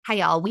Hi,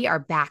 y'all. We are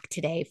back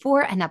today for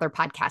another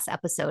podcast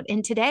episode.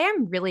 And today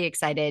I'm really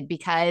excited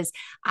because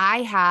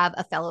I have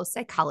a fellow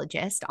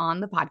psychologist on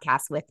the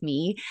podcast with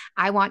me.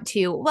 I want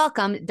to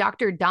welcome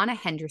Dr. Donna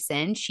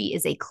Henderson. She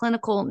is a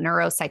clinical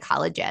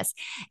neuropsychologist.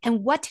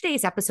 And what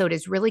today's episode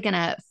is really going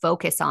to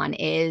focus on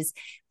is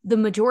the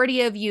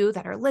majority of you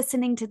that are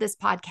listening to this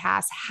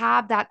podcast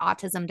have that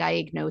autism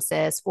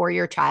diagnosis for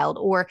your child,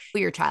 or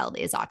your child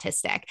is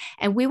autistic.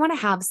 And we want to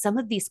have some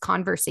of these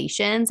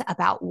conversations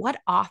about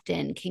what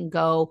often can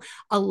go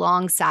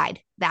alongside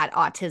that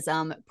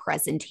autism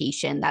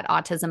presentation, that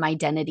autism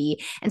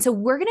identity. And so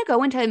we're going to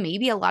go into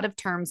maybe a lot of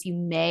terms you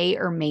may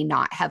or may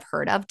not have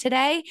heard of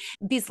today.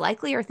 These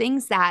likely are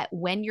things that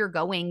when you're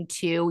going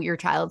to your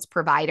child's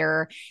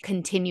provider,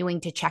 continuing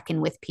to check in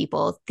with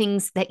people,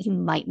 things that you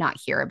might not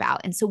hear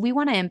about. And so we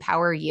want to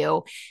empower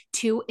you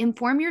to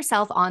inform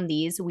yourself on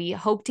these. We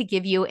hope to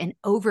give you an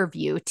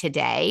overview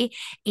today.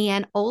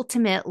 And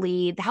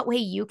ultimately, that way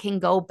you can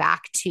go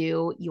back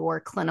to your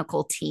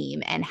clinical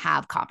team and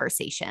have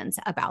conversations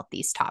about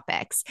these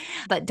topics.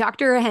 But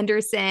Dr.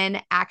 Henderson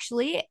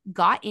actually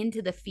got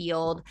into the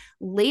field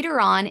later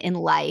on in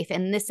life.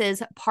 And this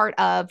is part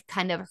of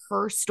kind of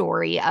her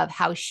story of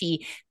how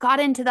she got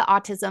into the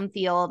autism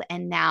field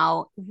and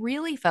now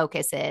really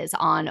focuses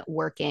on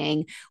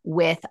working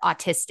with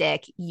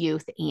autistic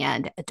youth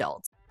and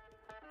adults.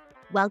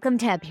 Welcome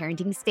to a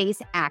parenting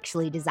space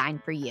actually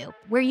designed for you,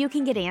 where you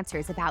can get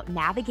answers about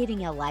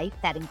navigating a life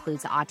that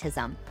includes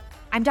autism.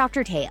 I'm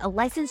Dr. Tay, a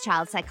licensed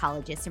child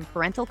psychologist and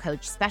parental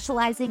coach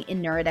specializing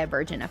in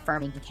neurodivergent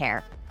affirming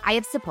care. I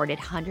have supported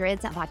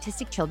hundreds of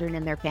autistic children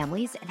and their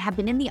families and have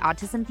been in the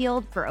autism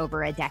field for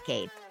over a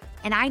decade.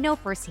 And I know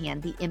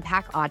firsthand the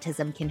impact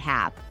autism can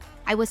have.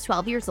 I was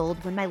 12 years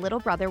old when my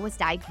little brother was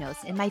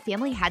diagnosed, and my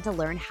family had to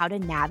learn how to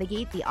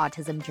navigate the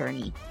autism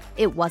journey.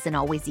 It wasn't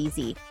always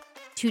easy.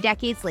 2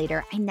 decades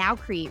later, I now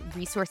create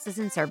resources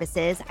and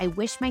services I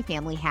wish my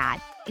family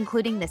had,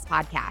 including this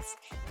podcast.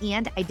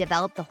 And I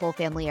developed the whole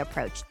family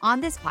approach.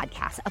 On this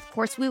podcast, of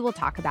course, we will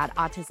talk about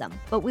autism,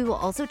 but we will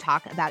also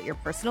talk about your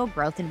personal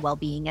growth and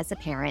well-being as a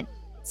parent,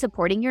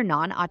 supporting your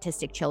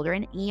non-autistic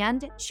children,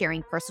 and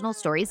sharing personal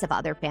stories of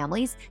other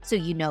families so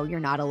you know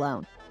you're not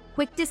alone.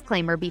 Quick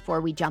disclaimer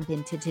before we jump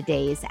into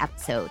today's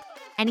episode.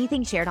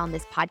 Anything shared on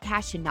this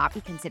podcast should not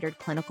be considered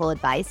clinical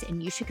advice,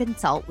 and you should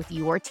consult with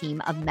your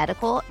team of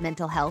medical,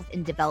 mental health,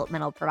 and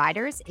developmental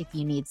providers if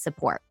you need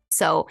support.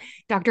 So,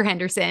 Dr.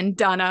 Henderson,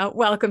 Donna,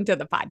 welcome to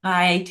the pod.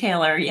 Hi,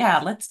 Taylor. Yeah,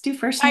 let's do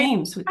first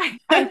names.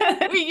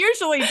 We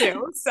usually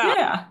do. So,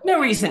 Yeah, no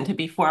reason to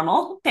be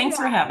formal. Thanks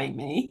for yeah. having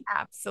me.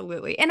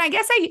 Absolutely. And I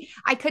guess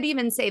I could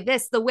even say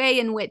this, the way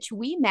in which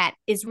we met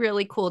is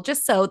really cool,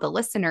 just so the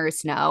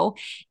listeners know,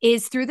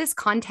 is through this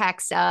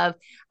context of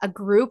a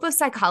group of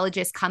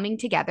psychologists coming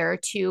together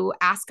to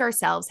ask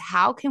ourselves,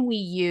 how can we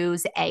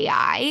use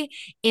AI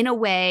in a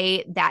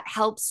way that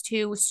helps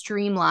to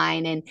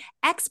streamline and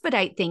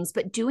expedite things,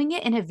 but doing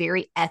it in a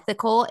very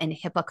ethical and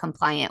HIPAA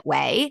compliant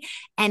way.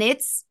 And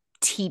it's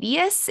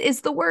tedious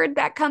is the word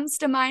that comes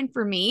to mind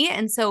for me.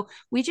 And so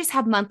we just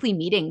have monthly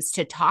meetings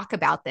to talk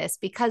about this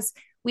because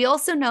we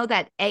also know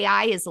that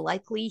AI is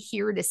likely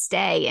here to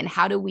stay. And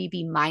how do we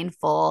be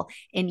mindful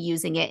in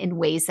using it in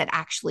ways that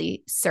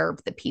actually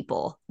serve the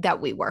people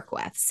that we work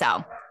with?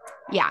 So,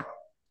 yeah.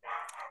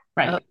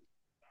 Right.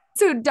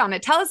 So, Donna,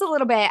 tell us a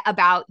little bit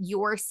about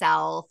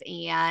yourself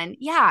and,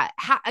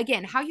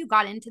 how you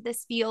got into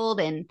this field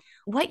and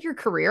what your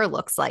career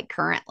looks like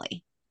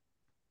currently.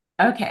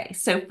 Okay,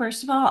 so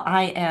first of all,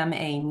 I am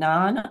a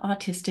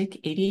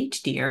non-autistic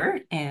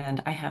ADHDer,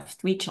 and I have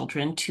 3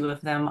 children. 2 of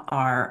them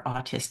are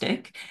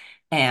autistic,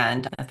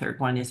 and a third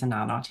one is a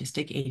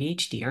non-autistic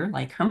ADHDer,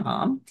 like her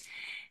mom.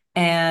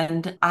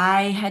 And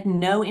I had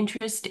no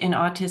interest in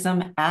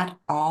autism at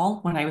all.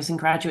 When I was in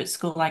graduate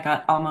school, I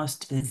got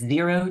almost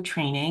zero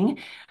training.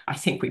 I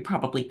think we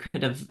probably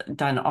could have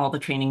done all the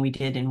training we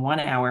did in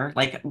 1 hour,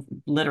 like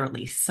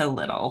literally so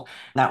little.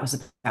 That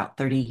was about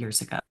 30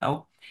 years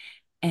ago.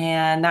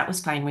 And that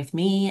was fine with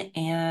me.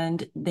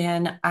 And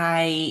then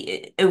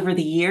over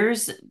the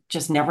years,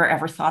 just never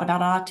ever thought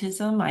about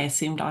autism. I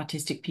assumed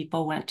autistic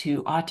people went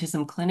to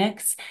autism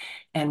clinics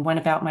and went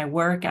about my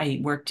work. I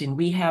worked in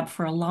rehab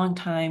for a long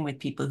time with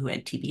people who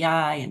had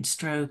TBI and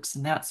strokes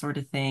and that sort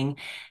of thing.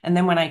 And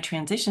then when I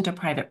transitioned to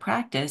private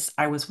practice,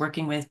 I was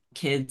working with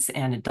kids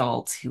and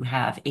adults who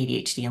have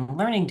ADHD and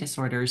learning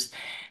disorders.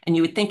 And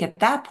you would think at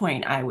that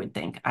point, I would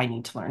think I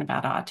need to learn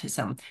about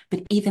autism.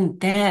 But even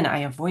then, I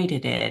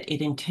avoided it.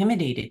 It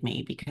intimidated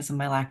me because of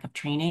my lack of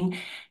training.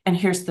 And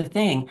here's the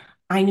thing.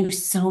 I knew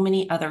so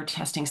many other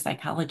testing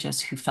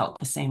psychologists who felt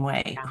the same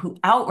way, who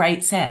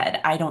outright said,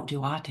 I don't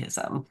do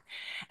autism.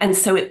 And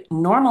so it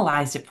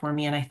normalized it for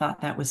me, and I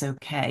thought that was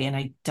okay. And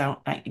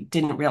I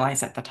didn't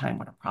realize at the time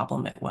what a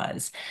problem it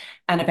was.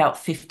 And about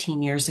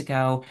 15 years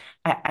ago,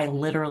 I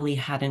literally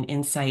had an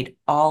insight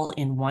all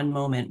in one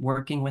moment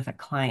working with a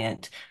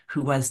client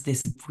who was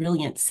this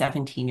brilliant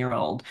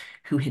 17-year-old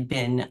who had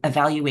been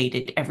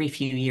evaluated every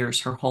few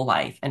years her whole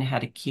life and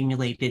had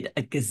accumulated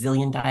a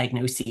gazillion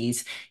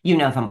diagnoses. You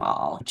know them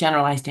all: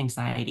 generalized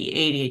anxiety,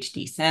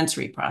 ADHD,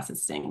 sensory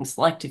processing,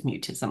 selective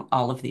mutism,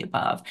 all of the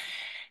above.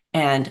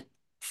 And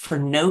for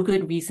no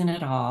good reason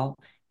at all,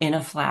 in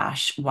a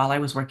flash, while I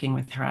was working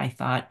with her, I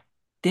thought,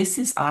 this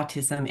is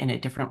autism in a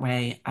different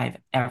way I've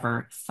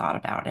ever thought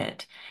about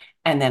it.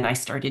 And then I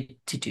started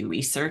to do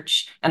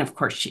research. And of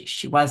course,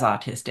 she was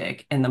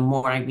autistic. And the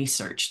more I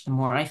researched, the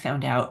more I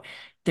found out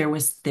there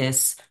was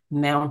this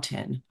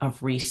mountain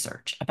of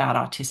research about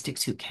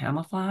autistics who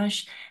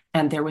camouflage.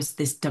 And there was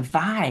this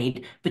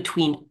divide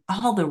between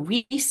all the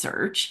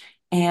research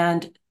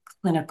and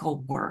clinical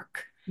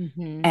work.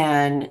 Mm-hmm.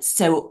 And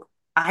so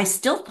I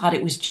still thought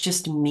it was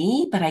just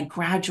me, but I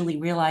gradually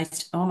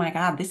realized, oh my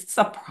God, this is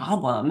a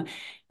problem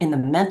in the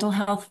mental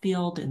health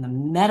field, in the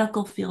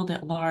medical field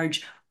at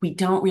large. We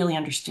don't really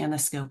understand the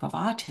scope of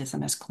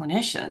autism as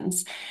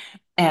clinicians.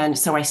 And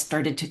so I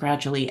started to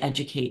gradually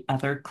educate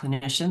other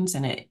clinicians,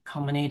 and it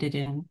culminated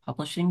in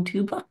publishing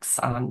 2 books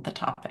on the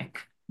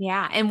topic.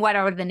 Yeah. And what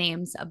are the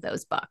names of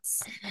those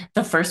books?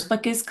 The first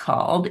book is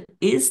called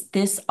Is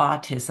This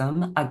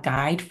Autism? A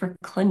Guide for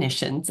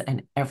Clinicians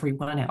and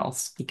Everyone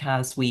Else?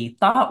 Because we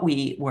thought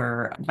we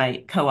were,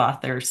 my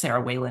co-author, Sarah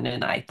Whalen,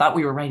 and I thought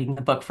we were writing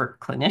the book for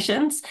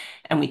clinicians.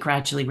 And we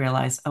gradually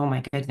realized, oh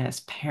my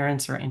goodness,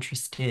 parents are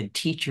interested,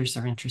 teachers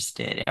are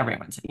interested,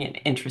 everyone's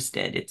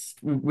interested. It's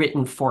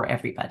written for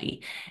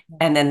everybody.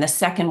 And then the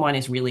second one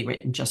is really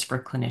written just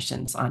for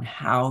clinicians on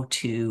how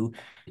to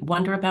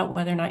wonder about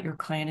whether or not your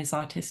client is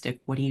autistic.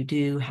 What do you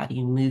do? How do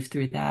you move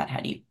through that?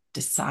 How do you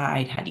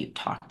decide? How do you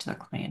talk to the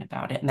client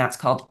about it? And that's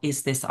called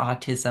Is This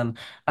Autism?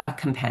 A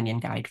Companion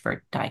Guide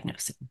for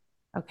Diagnosing.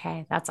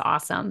 Okay, that's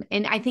awesome.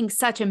 And I think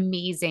such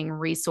amazing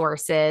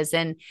resources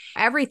and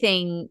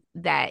everything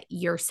that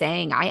you're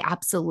saying, I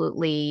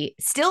absolutely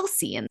still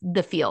see in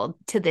the field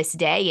to this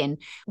day.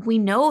 And we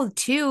know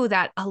too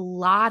that a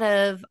lot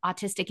of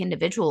autistic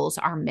individuals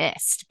are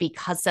missed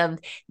because of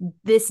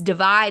this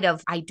divide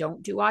of I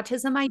don't do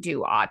autism, I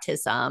do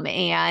autism,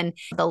 and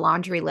the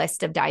laundry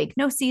list of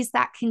diagnoses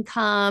that can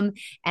come.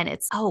 And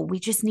it's, oh, we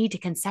just need to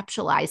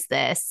conceptualize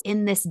this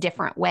in this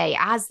different way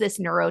as this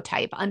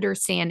neurotype,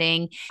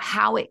 understanding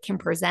how it can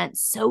present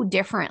so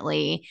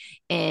differently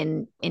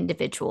in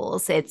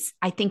individuals.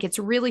 I think it's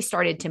really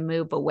started to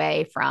move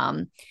away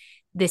from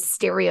this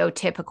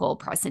stereotypical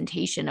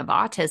presentation of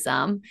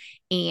autism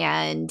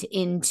and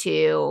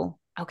into,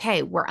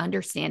 okay, we're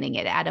understanding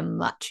it at a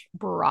much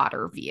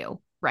broader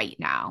view right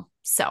now.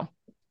 So,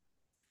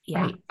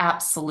 yeah. Right,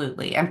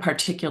 absolutely. And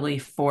particularly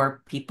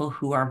for people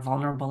who are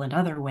vulnerable in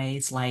other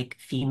ways, like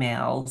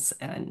females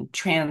and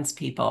trans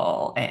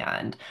people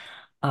and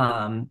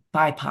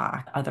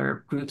BIPOC,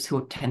 other groups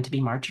who tend to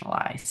be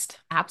marginalized.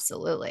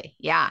 Absolutely.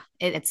 Yeah.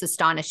 It's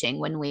astonishing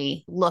when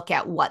we look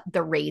at what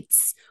the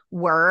rates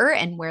were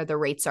and where the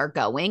rates are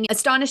going.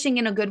 Astonishing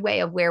in a good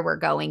way of where we're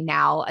going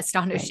now,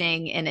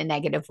 astonishing in a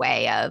negative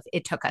way of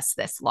it took us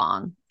this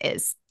long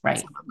is Right.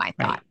 some of my Right.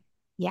 thought.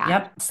 Yeah.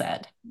 Yep.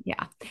 Said.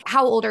 Yeah.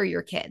 How old are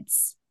your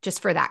kids? Just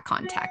for that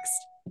context.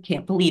 I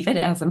can't believe it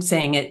as I'm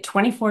saying it.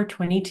 24,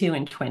 22,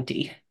 and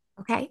 20.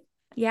 Okay. Yeah.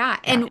 Yeah.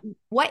 And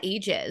what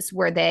ages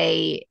were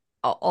they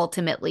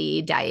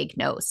ultimately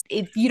diagnosed?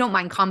 If you don't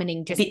mind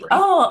commenting just briefly.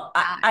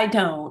 I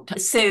don't.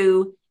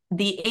 So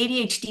the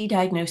ADHD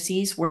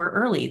diagnoses were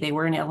early. They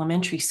were in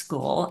elementary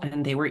school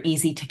and they were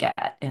easy to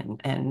get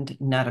and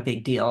not a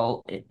big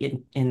deal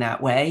in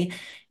that way.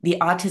 The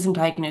autism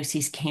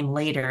diagnoses came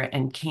later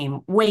and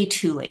came way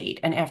too late.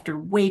 And after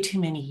way too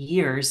many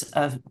years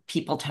of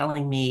people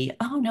telling me,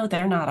 oh, no,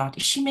 they're not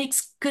autistic. She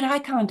makes good eye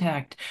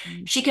contact.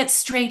 She gets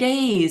straight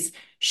A's.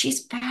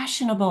 She's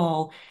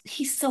fashionable.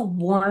 He's so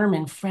warm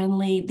and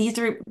friendly. These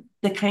are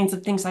the kinds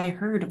of things I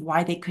heard of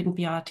why they couldn't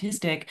be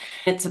autistic.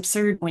 It's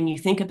absurd when you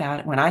think about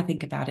it. When I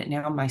think about it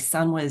now, my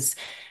son was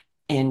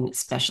in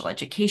special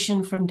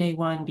education from day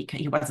one because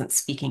he wasn't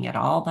speaking at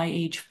all by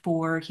age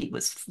 4. He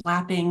was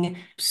flapping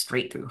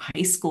straight through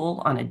high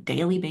school on a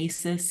daily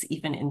basis,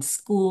 even in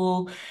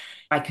school.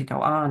 I could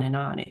go on and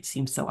on. It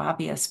seems so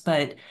obvious,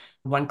 but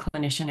one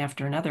clinician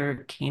after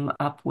another came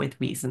up with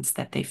reasons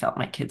that they felt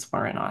my kids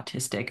weren't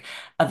autistic.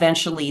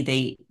 Eventually,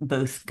 they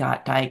both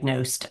got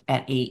diagnosed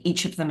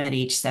each of them at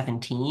age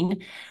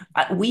 17.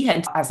 We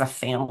had, as a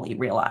family,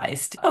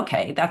 realized,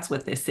 okay, that's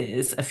what this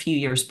is a few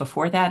years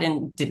before that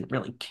and didn't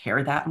really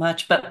care that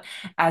much. But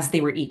as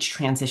they were each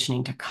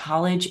transitioning to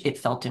college, it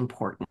felt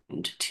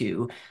important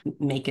to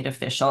make it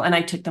official. And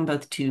I took them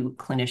both to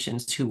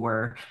clinicians who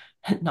were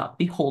not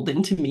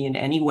beholden to me in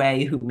any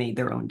way, who made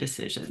their own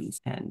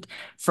decisions. And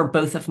for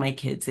both of my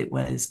kids, it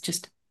was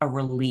just a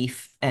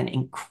relief and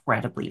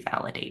incredibly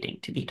validating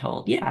to be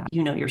told, yeah,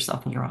 you know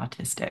yourself and you're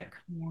autistic.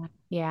 Yeah.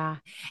 Yeah.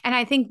 And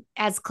I think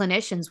as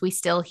clinicians, we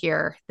still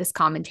hear this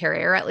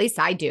commentary, or at least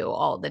I do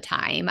all the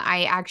time.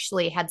 I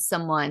actually had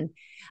someone,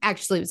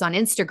 actually, it was on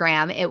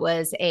Instagram. It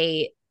was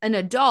a an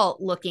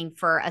adult looking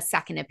for a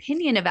second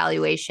opinion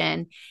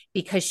evaluation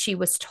because she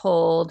was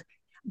told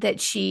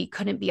that she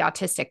couldn't be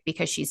autistic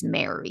because she's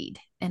married.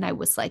 And I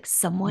was like,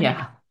 someone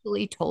Yeah.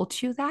 actually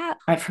told you that?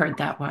 I've heard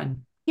that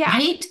one. Yeah,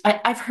 Right?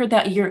 I've heard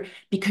that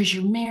because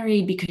you're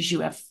married, because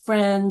you have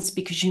friends,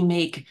 because you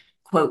make,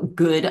 quote,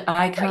 good eye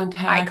right. Eye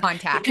contact,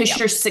 contact. because Yep.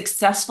 you're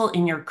successful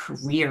in your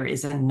career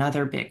is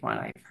another big one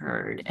I've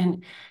heard.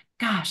 And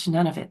gosh,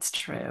 none of it's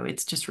true.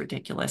 It's just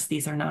ridiculous.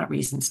 These are not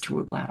reasons to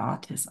rule out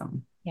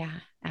autism. Yeah,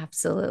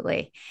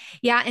 absolutely.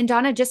 Yeah. And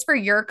Donna, just for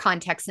your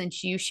context,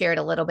 since you shared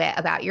a little bit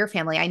about your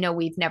family, I know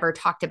we've never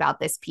talked about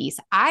this piece.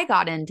 I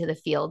got into the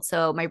field.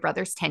 So my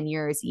brother's 10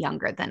 years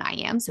younger than I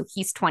am. So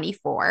he's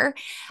 24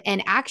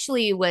 and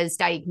actually was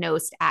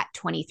diagnosed at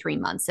 23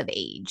 months of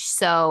age.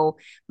 So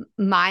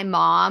my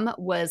mom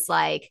was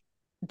like,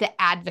 the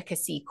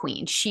advocacy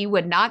queen. She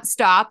would not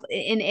stop.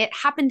 And it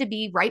happened to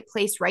be right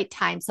place, right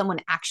time. Someone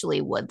actually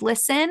would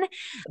listen,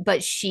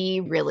 but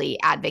she really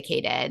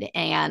advocated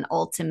and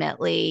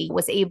ultimately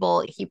was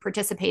able, he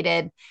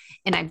participated,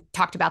 and I've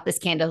talked about this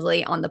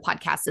candidly on the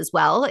podcast as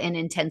well, in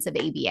intensive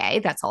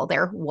ABA. That's all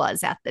there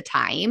was at the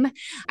time.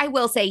 I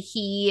will say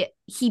he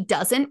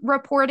doesn't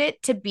report it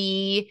to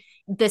be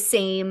the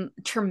same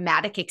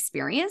traumatic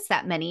experience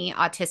that many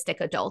autistic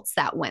adults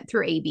that went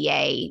through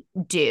ABA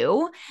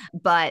do,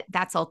 but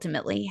that's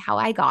ultimately how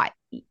I got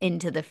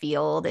into the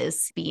field,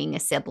 is being a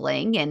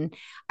sibling. And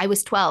I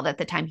was 12 at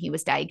the time he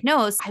was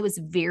diagnosed. I was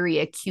very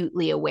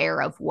acutely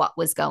aware of what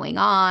was going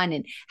on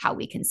and how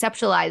we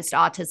conceptualized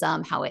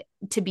autism, how it,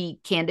 to be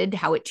candid,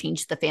 how it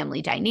changed the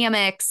family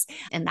dynamics.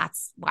 And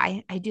that's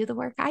why I do the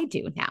work I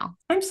do now.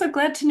 I'm so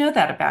glad to know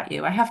that about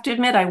you. I have to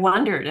admit, I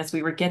wondered as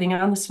we were getting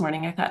on this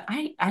morning, I thought,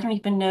 I don't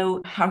even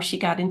know how she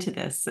got into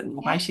this and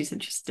why Yeah. she's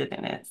interested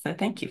in it. So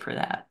thank you for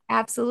that.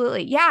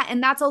 Absolutely. Yeah.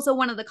 And that's also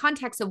one of the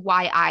contexts of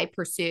why I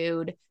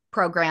pursued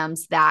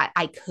programs that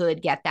I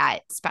could get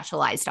that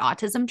specialized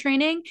autism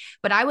training.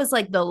 But I was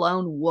like the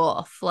lone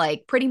wolf,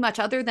 like pretty much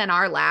other than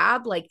our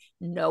lab, like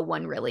no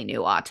one really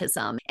knew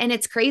autism. And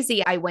it's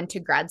crazy. I went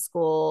to grad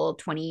school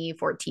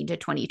 2014 to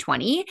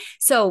 2020.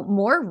 So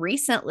more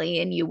recently,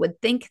 and you would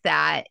think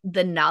that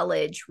the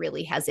knowledge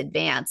really has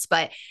advanced,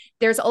 but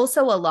there's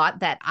also a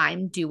lot that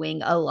I'm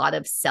doing a lot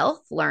of self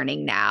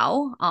learning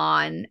now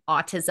on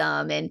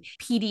autism, and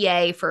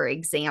PDA, for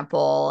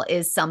example,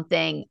 is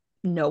something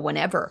no one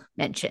ever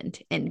mentioned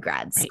in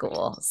grad Right.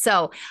 school.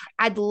 So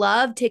I'd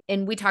love to,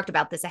 and we talked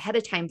about this ahead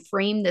of time,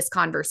 frame this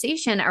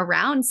conversation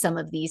around some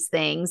of these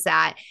things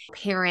that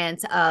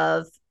parents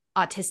of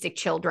autistic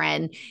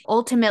children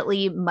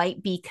ultimately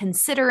might be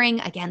considering,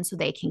 again, so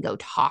they can go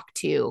talk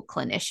to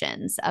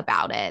clinicians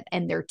about it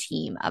and their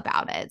team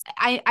about it.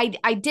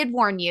 I did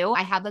warn you,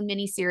 I have a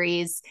mini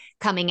series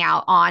coming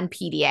out on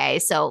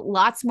PDA, so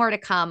lots more to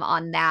come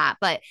on that,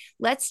 but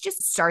let's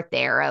just start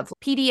there of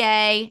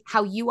PDA,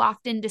 how you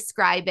often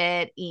describe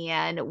it,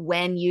 and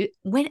when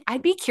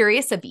I'd be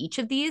curious of each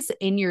of these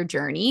in your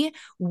journey,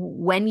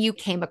 when you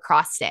came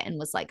across it and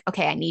was like,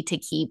 okay, I need to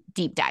keep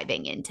deep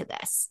diving into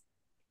this.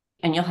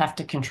 And you'll have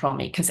to control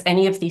me because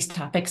any of these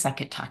topics I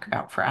could talk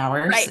about for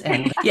hours. Right.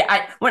 And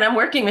yeah, when I'm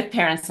working with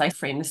parents, I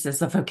frame this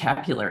as a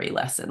vocabulary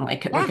lesson.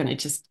 Like we're Yeah, going to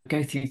just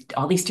go through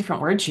all these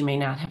different words you may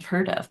not have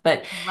heard of.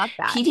 But I love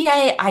that.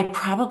 PDA, I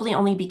probably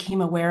only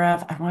became aware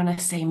of, I want to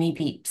say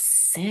maybe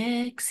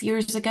 6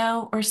 years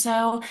ago or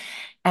so.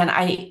 And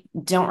I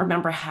don't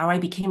remember how I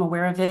became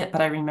aware of it,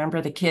 but I remember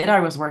the kid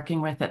I was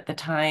working with at the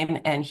time,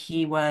 and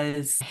he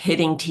was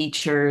hitting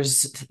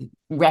teachers,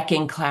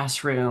 wrecking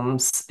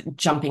classrooms,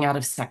 jumping out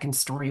of second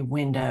story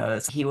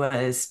windows.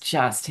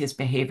 His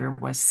behavior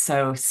was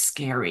so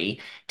scary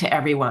to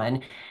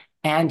everyone.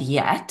 And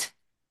yet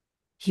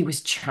he was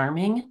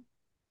charming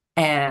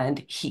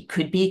and he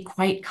could be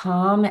quite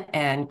calm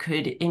and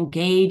could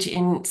engage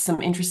in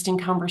some interesting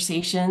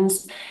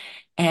conversations.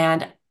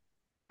 And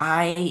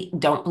I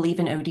don't believe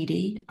in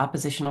ODD,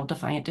 oppositional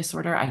defiant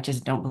disorder. I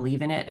just don't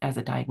believe in it as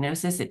a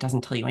diagnosis. It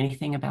doesn't tell you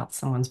anything about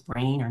someone's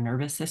brain or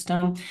nervous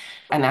system.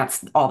 And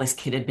that's all this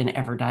kid had been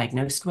ever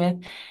diagnosed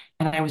with.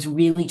 And I was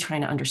really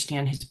trying to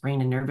understand his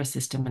brain and nervous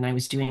system. And I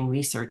was doing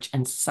research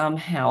and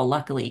somehow,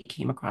 luckily,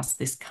 came across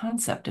this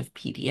concept of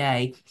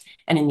PDA.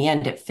 And in the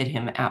end, it fit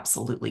him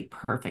absolutely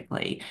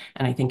perfectly.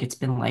 And I think it's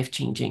been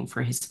life-changing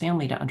for his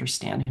family to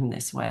understand him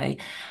this way.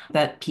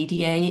 That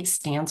PDA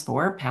stands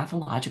for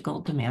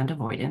pathological demand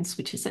avoidance,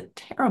 which is a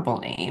terrible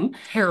name. In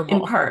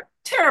Terrible. part,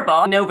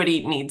 terrible.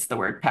 Nobody needs the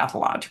word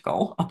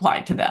pathological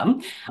applied to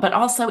them. But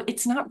also,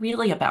 it's not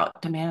really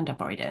about demand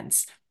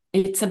avoidance.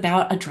 It's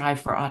about a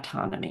drive for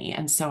autonomy.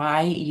 And so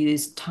I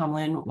use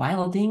Tomlin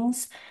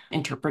Wilding's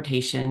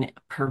interpretation,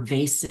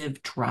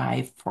 pervasive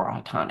drive for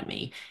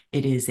autonomy.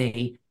 It is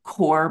a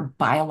core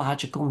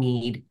biological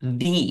need,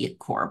 the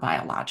core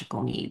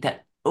biological need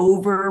that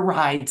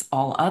overrides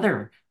all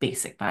other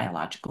basic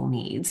biological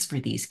needs for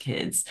these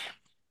kids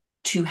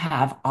to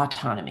have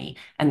autonomy.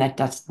 And that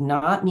does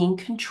not mean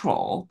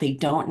control. They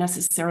don't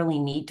necessarily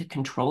need to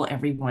control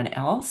everyone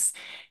else.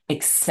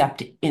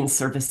 except in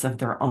service of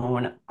their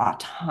own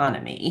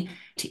autonomy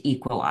to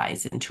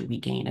equalize and to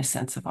regain a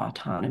sense of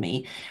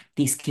autonomy.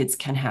 These kids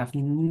can have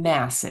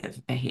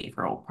massive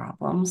behavioral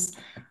problems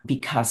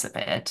because of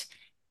it.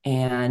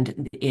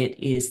 And it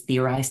is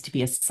theorized to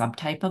be a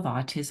subtype of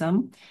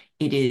autism.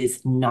 It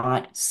is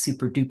not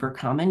super duper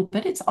common,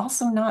 but it's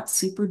also not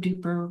super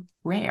duper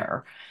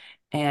rare.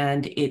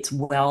 And it's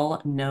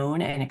well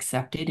known and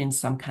accepted in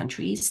some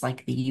countries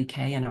like the UK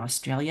and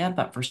Australia,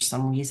 but for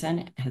some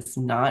reason has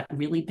not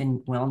really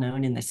been well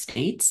known in the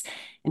States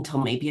until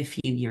maybe a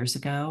few years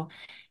ago.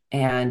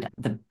 And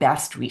the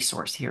best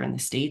resource here in the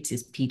States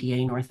is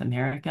PDA North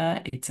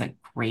America. It's a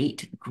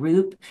great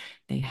group.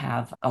 They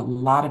have a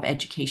lot of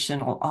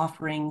educational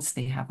offerings.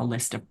 They have a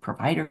list of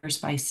providers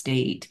by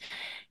state,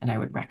 and I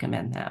would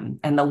recommend them.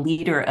 And the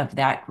leader of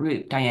that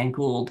group, Diane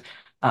Gould,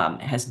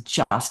 has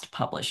just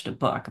published a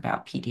book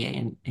about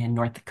PDA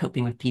in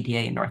coping with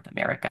PDA in North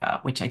America,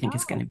 which I think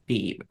is going to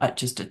be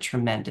just a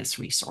tremendous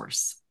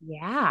resource.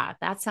 Yeah,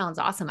 that sounds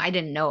awesome. I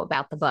didn't know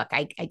about the book.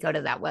 I go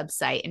to that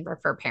website and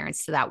refer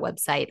parents to that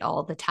website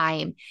all the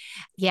time.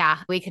 Yeah,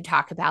 we could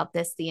talk about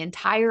this the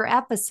entire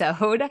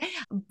episode.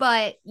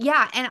 But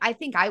yeah, and I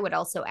think I would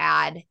also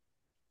add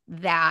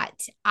that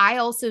I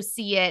also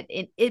see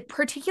it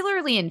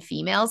particularly in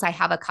females. I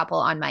have a couple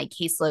on my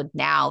caseload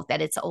now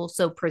that it's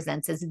also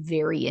presents as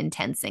very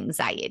intense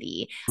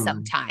anxiety Mm.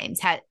 sometimes.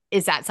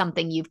 Is that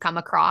something you've come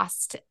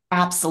across?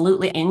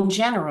 Absolutely. In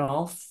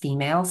general,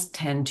 females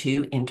tend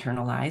to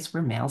internalize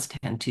where males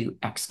tend to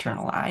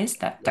externalize.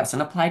 That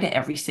doesn't apply to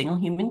every single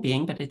human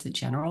being, but it's a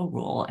general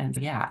rule. And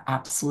yeah,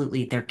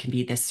 absolutely, there can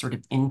be this sort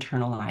of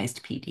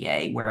internalized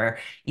PDA where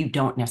you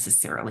don't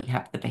necessarily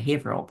have the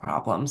behavioral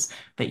problems,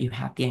 but you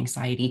have the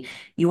anxiety.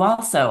 You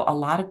also, a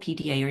lot of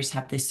PDAers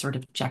have this sort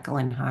of Jekyll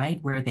and Hyde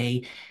where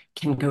they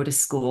can go to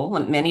school,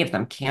 and many of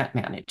them can't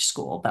manage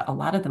school, but a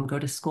lot of them go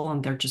to school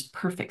and they're just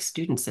perfect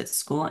students at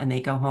school, and they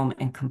go home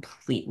and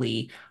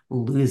completely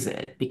lose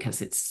it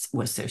because it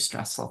was so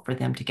stressful for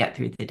them to get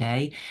through the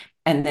day.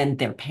 And then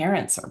their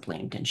parents are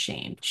blamed and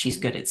shamed. She's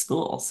good at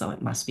school, so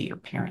it must be your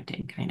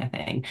parenting kind of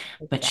thing.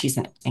 But she's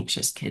an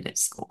anxious kid at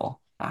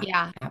school.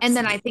 Yeah. And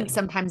then I think Absolutely.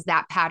 sometimes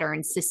that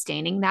pattern,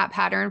 sustaining that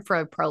pattern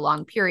for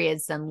prolonged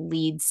periods, then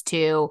leads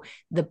to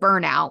the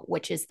burnout,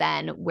 which is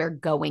then where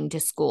going to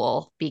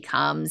school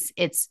becomes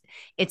its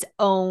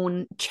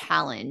own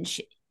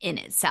challenge in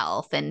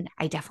itself. And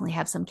I definitely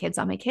have some kids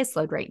on my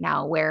caseload right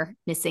now where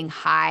missing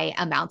high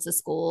amounts of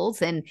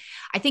schools. And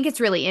I think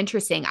it's really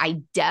interesting.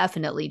 I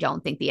definitely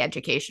don't think the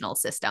educational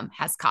system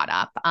has caught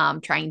up.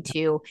 Trying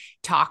to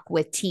talk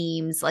with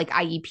teams like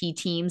IEP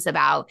teams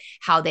about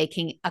how they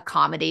can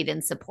accommodate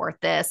and support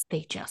this,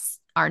 they just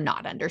are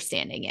not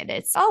understanding it.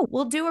 It's, oh,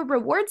 we'll do a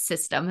reward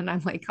system. And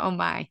I'm like, oh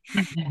my,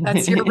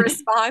 that's your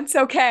response.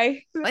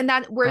 Okay. And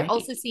that we're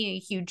also Right. seeing a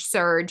huge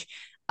surge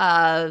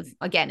of,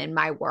 again, in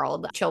my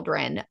world,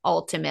 children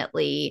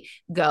ultimately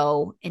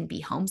go and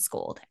be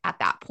homeschooled at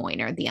that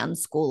point, or the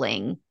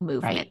unschooling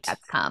movement Right.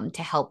 that's come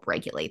to help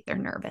regulate their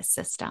nervous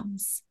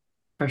systems.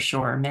 For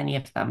sure. Many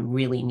of them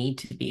really need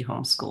to be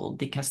homeschooled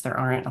because there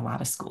aren't a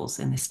lot of schools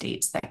in the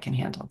States that can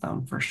handle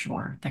them, for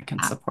sure, that can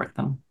support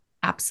them.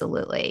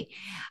 Absolutely.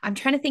 I'm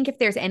trying to think if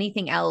there's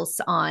anything else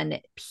on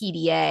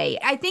PDA.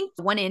 I think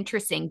one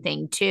interesting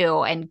thing,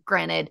 too, and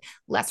granted,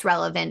 less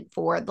relevant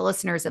for the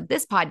listeners of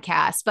this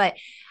podcast, but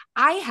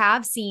I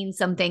have seen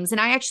some things, and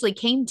I actually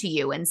came to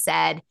you and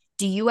said,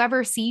 do you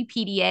ever see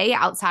PDA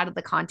outside of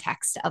the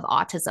context of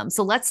autism?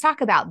 So let's talk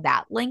about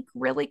that link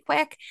really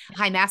quick.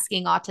 High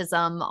masking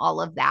autism,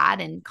 all of that,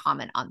 and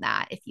comment on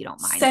that if you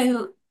don't mind.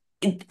 So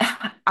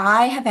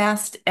I have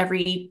asked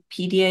every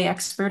PDA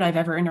expert I've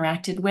ever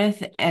interacted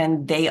with,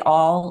 and they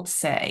all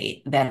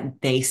say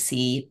that they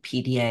see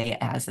PDA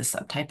as a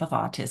subtype of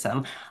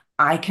autism.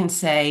 I can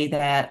say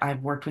that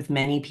I've worked with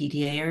many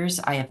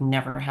PDAers. I have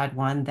never had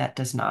one that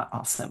does not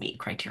also meet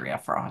criteria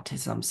for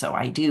autism. So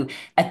I do,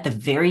 at the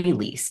very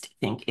least,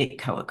 think it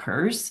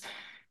co-occurs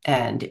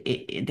and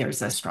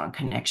there's a strong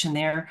connection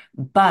there.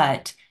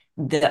 But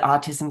the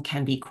autism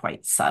can be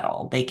quite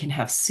subtle. They can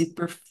have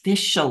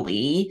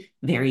superficially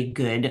very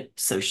good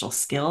social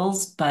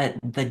skills, but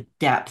the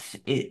depth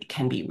it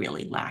can be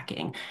really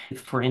lacking.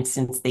 For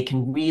instance, they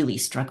can really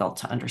struggle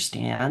to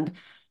understand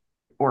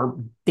or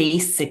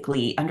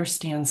basically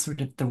understand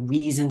sort of the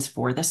reasons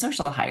for the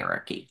social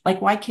hierarchy,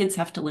 like why kids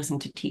have to listen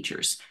to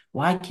teachers,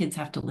 why kids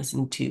have to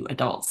listen to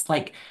adults.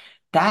 Like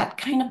that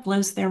kind of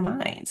blows their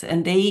minds.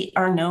 And they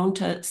are known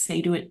to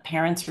say to it,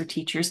 parents or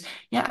teachers,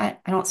 yeah,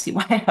 I don't see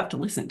why I have to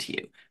listen to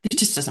you. It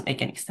just doesn't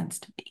make any sense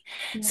to me.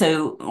 Yeah.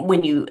 So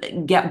when you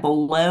get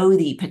below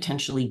the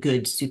potentially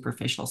good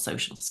superficial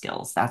social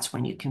skills, that's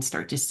when you can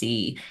start to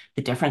see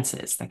the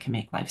differences that can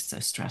make life so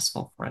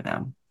stressful for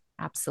them.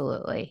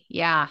 Absolutely.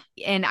 Yeah.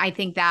 And I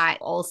think that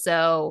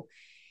also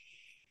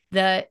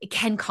the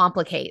can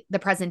complicate the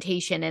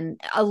presentation. And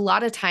a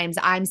lot of times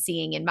I'm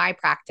seeing in my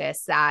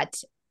practice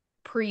that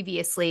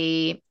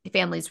previously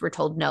families were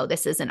told, no,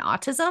 this isn't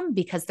autism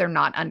because they're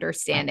not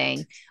understanding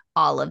Right.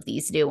 all of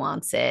these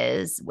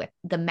nuances with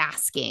the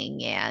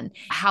masking and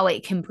how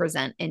it can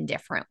present in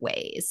different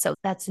ways. So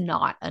that's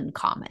not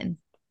uncommon.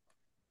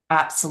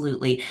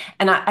 Absolutely.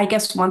 And I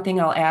guess one thing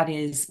I'll add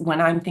is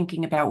when I'm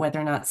thinking about whether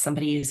or not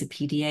somebody is a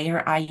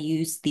PDA, I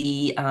use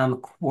the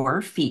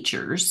core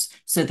features.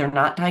 So they're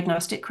not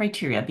diagnostic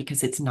criteria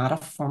because it's not a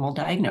formal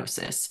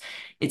diagnosis.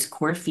 It's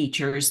core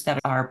features that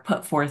are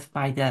put forth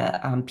by the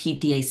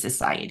PDA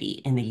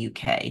Society in the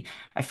UK.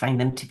 I find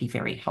them to be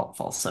very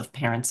helpful. So if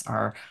parents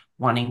are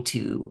wanting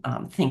to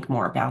think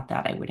more about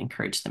that, I would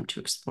encourage them to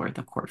explore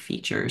the core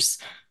features.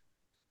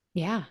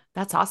 Yeah,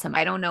 that's awesome.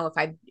 I don't know if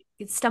I've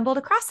stumbled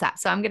across that.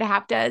 So I'm going to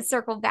have to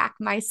circle back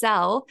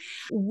myself.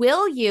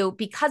 Will you,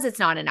 because it's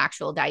not an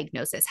actual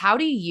diagnosis, how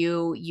do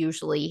you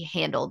usually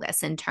handle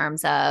this in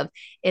terms of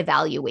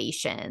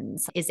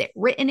evaluations? Is it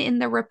written in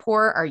the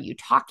report? Are you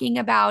talking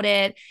about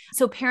it?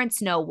 So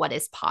parents know what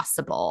is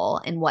possible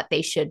and what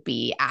they should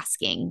be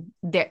asking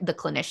the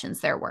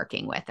clinicians they're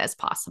working with as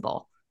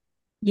possible.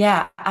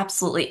 Yeah,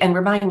 absolutely. And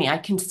remind me, I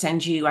can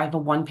send you, I have a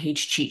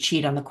one-page cheat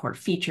sheet on the core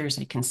features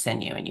I can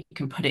send you, and you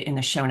can put it in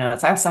the show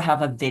notes. I also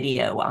have a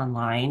video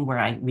online where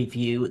I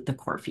review the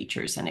core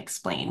features and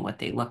explain what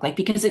they look like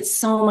because it's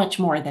so much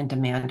more than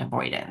demand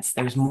avoidance.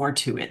 There's more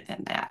to it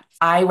than that.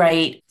 I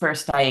write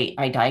first, I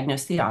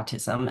diagnose the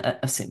autism,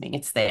 assuming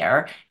it's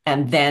there.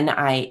 And then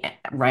I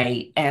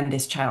write, and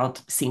this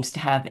child seems to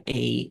have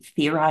a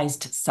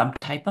theorized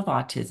subtype of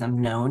autism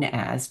known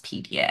as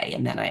PDA.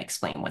 And then I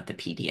explain what the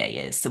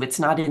PDA is. So it's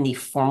not in the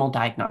formal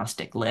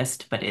diagnostic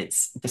list, but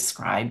it's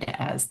described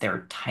as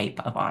their type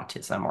of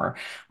autism, or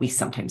we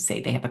sometimes say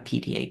they have a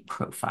PDA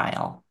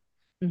profile.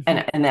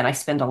 Mhm. And then I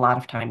spend a lot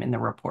of time in the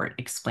report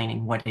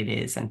explaining what it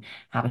is and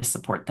how to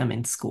support them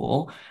in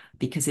school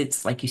because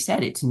it's like you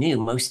said, it's new.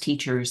 Most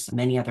teachers,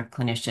 many other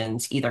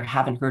clinicians either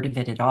haven't heard of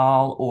it at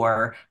all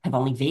or have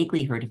only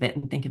vaguely heard of it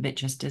and think of it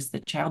just as the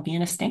child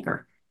being a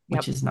stinker,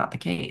 which Yep. is not the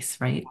case,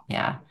 right?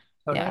 Yeah.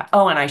 Totally. Yeah.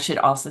 Oh, and I should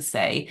also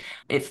say,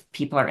 if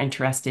people are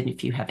interested,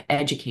 if you have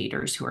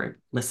educators who are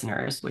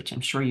listeners, which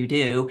I'm sure you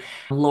do,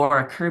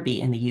 Laura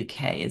Kirby in the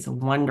UK is a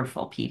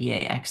wonderful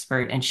PDA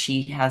expert, and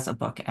she has a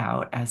book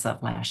out as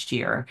of last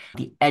year,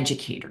 The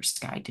Educator's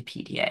Guide to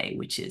PDA,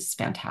 which is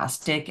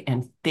fantastic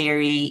and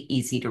very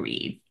easy to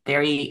read,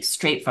 very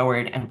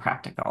straightforward and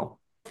practical.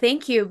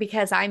 Thank you,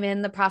 because I'm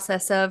in the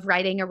process of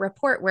writing a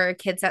report where a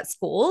kid's at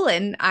school,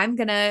 and I'm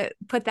going to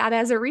put that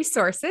as a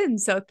resource in.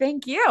 So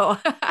thank you. Yeah,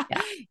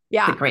 it's a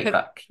Yeah. great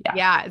book. Yeah.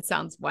 Yeah. It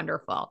sounds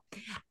wonderful.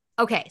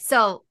 Okay.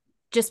 So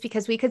just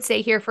because we could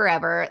stay here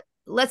forever,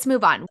 let's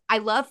move on. I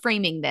love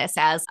framing this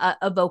as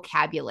a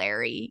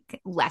vocabulary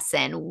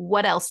lesson.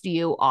 What else do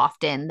you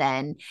often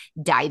then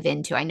dive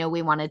into? I know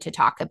we wanted to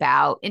talk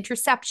about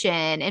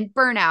interception and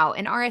burnout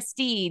and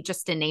RSD,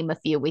 just to name a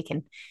few. We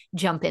can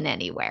jump in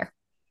anywhere.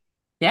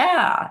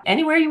 Yeah.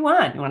 Anywhere you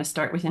want. You want to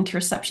start with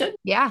interception?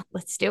 Yeah,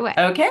 let's do it.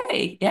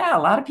 Okay. Yeah,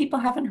 a lot of people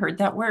haven't heard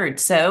that word.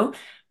 So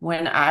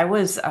when I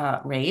was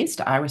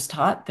raised, I was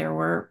taught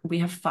we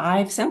have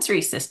five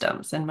sensory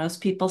systems, and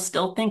most people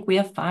still think we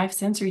have five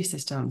sensory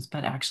systems,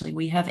 but actually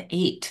we have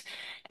eight.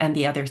 And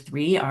the other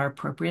three are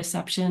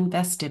proprioception,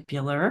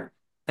 vestibular.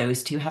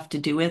 Those two have to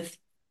do with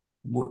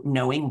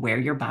knowing where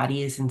your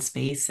body is in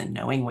space and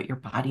knowing what your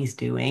body's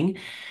doing.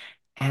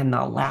 And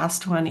the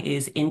last one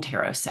is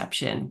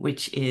interoception,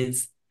 which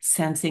is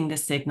sensing the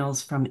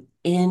signals from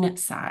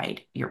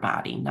inside your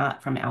body,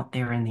 not from out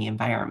there in the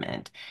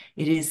environment.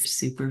 It is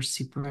super,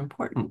 super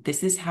important.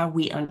 This is how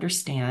we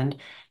understand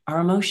our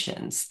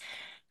emotions,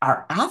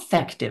 our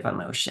affective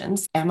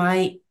emotions. Am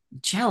I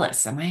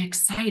jealous? Am I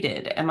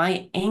excited? Am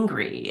I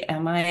angry?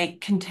 Am I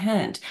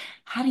content?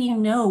 How do you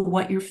know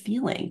what you're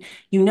feeling?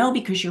 You know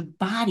because your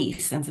body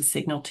sends a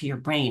signal to your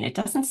brain. It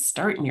doesn't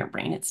start in your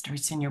brain, it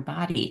starts in your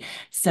body.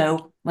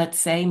 So let's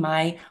say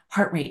my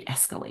heart rate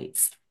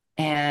escalates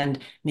and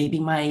maybe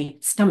my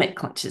stomach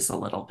clenches a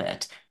little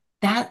bit.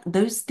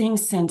 Those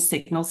things send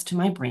signals to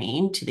my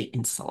brain, to the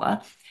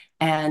insula,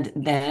 and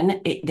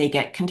then they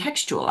get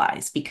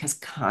contextualized because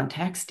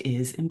context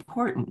is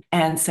important.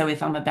 And so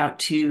if I'm about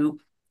to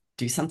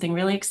do something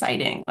really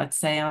exciting, let's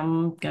say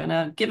I'm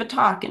gonna give a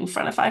talk in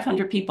front of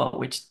 500 people,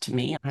 which to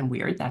me, I'm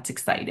weird, that's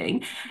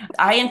exciting.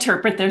 I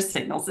interpret those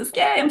signals as,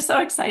 yay, I'm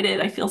so excited.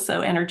 I feel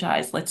so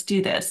energized. Let's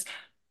do this.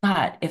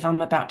 But if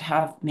I'm about to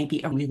have maybe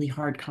a really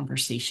hard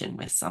conversation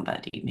with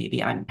somebody,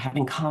 maybe I'm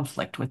having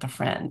conflict with a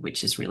friend,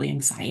 which is really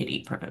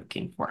anxiety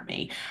provoking for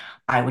me,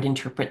 I would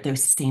interpret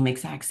those same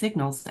exact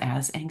signals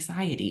as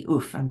anxiety.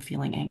 Oof, I'm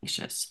feeling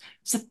anxious.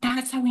 So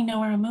that's how we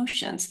know our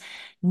emotions,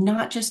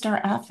 not just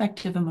our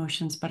affective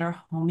emotions, but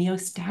our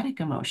homeostatic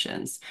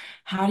emotions.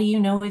 How do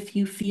you know if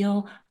you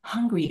feel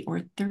hungry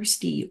or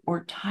thirsty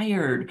or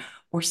tired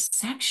or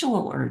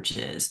sexual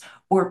urges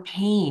or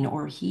pain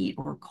or heat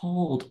or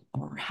cold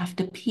or have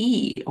to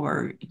pee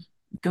or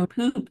go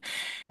poop.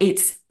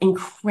 It's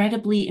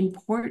incredibly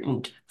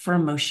important for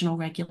emotional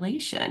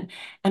regulation.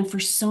 And for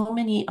so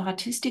many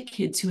autistic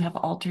kids who have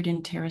altered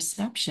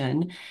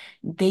interoception,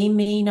 they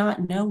may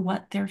not know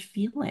what they're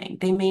feeling.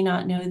 They may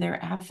not know their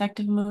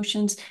affective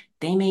emotions.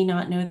 They may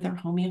not know their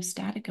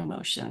homeostatic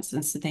emotions.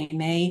 And so they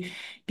may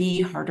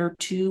be harder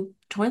to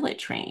toilet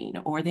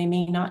train, or they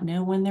may not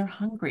know when they're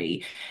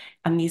hungry.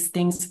 And these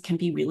things can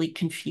be really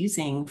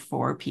confusing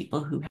for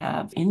people who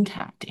have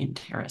intact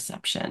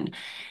interoception.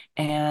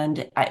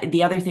 And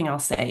the other thing I'll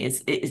say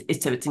is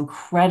it's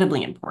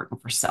incredibly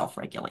important for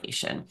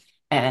self-regulation.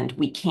 And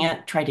we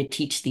can't try to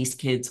teach these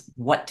kids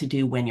what to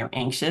do when you're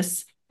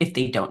anxious if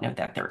they don't know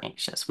that they're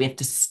anxious. We have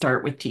to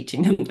start with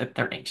teaching them that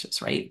they're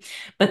anxious, right?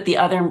 But the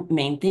other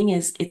main thing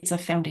is it's a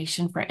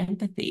foundation for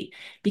empathy.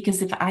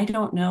 Because if I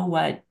don't know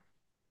what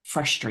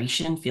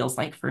frustration feels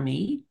like for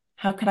me,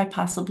 how could I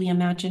possibly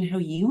imagine how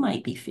you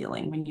might be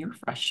feeling when you're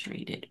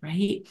frustrated,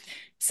 right?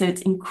 So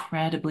it's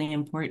incredibly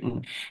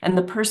important. And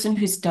the person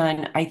who's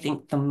done, I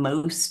think, the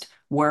most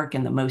work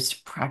and the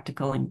most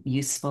practical and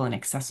useful and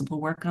accessible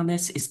work on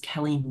this is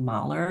Kelly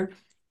Mahler,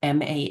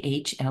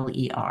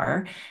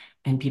 Mahler.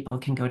 And people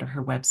can go to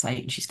her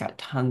website, and she's got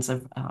tons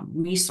of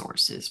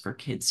resources for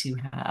kids who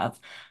have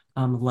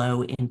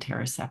low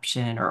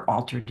interoception or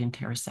altered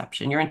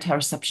interoception. Your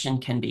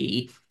interoception can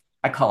be,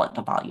 I call it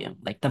the volume.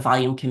 Like the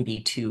volume can be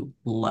too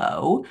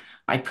low.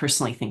 I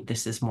personally think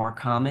this is more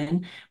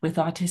common with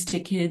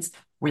autistic kids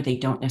where they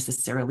don't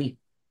necessarily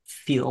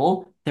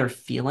feel their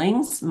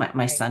feelings. My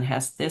Right. son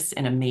has this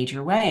in a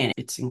major way, and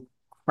it's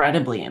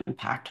incredibly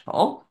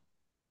impactful.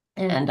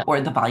 And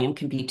or the volume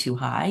can be too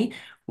high,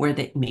 where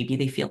maybe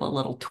they feel a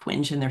little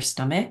twinge in their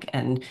stomach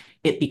and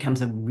it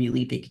becomes a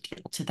really big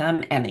deal to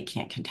them and they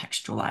can't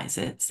contextualize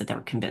it. So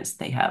they're convinced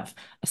they have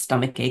a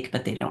stomach ache,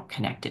 but they don't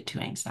connect it to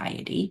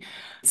anxiety.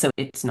 So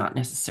it's not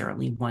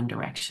necessarily one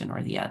direction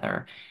or the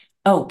other.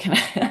 Oh, can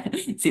I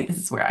see? This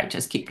is where I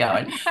just keep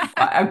going.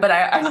 But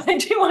I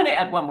do want to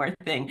add one more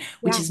thing,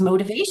 which Yeah. is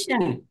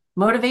motivation.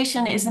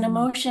 Motivation is an Mm.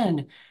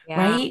 emotion, Yeah.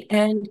 right?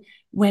 And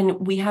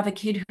when we have a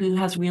kid who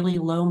has really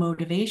low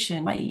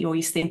motivation, you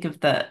always think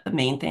of the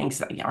main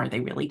things. Are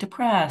they really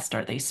depressed?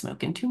 Are they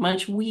smoking too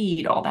much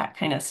weed? All that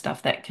kind of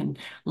stuff that can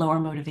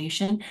lower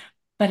motivation.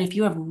 But if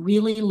you have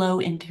really low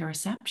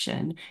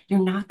interoception,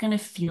 you're not going to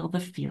feel the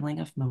feeling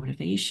of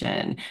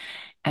motivation.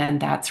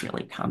 And that's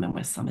really common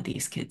with some of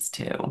these kids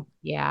too.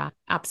 Yeah,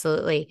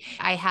 absolutely.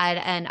 I had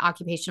an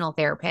occupational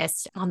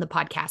therapist on the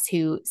podcast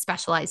who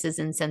specializes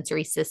in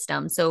sensory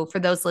systems. So, for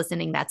those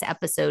listening, that's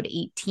episode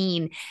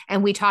 18.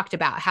 And we talked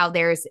about how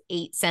there's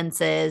 8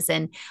 senses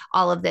and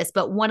all of this.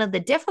 But one of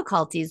the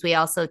difficulties we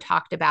also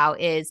talked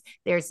about is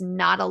there's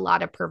not a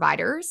lot of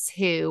providers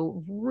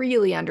who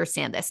really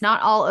understand this.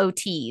 Not all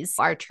OTs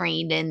are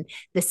trained in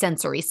the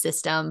sensory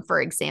system,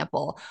 for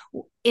example.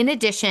 In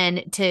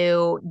addition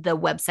to the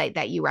website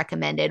that you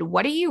recommended,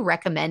 what are you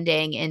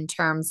recommending in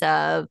terms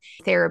of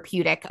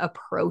therapeutic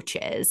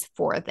approaches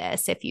for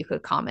this? If you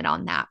could comment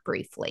on that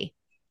briefly.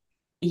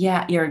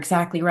 Yeah, you're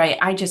exactly right.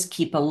 I just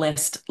keep a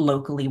list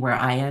locally where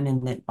I am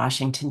in the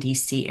Washington,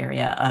 D.C.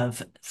 area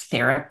of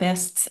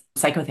therapists,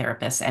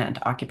 psychotherapists, and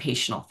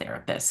occupational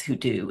therapists who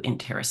do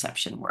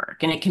interoception work.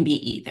 And it can be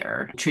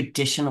either.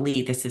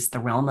 Traditionally, this is the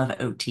realm of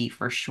OT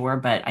for sure,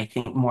 but I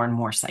think more and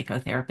more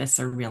psychotherapists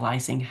are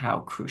realizing how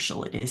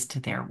crucial it is to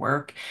their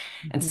work.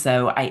 And Mhm.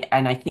 so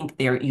I think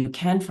there you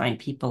can find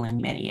people in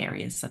many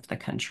areas of the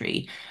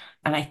country.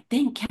 And I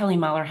think Kelly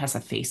Mahler has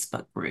a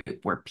Facebook group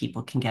where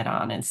people can get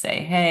on and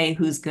say, hey,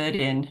 who's good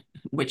in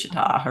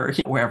Wichita or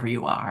wherever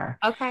you are?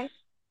 Okay.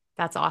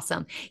 That's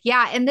awesome.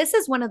 Yeah, and this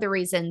is one of the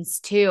reasons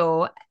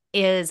too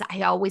is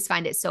I always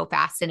find it so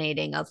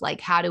fascinating of like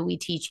how do we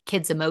teach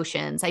kids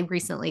emotions? I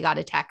recently got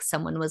a text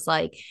someone was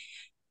like,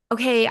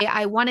 "Okay,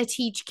 I want to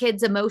teach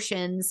kids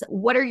emotions.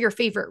 What are your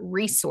favorite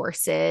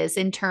resources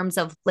in terms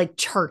of like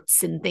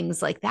charts and things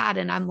like that?"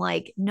 And I'm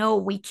like, "No,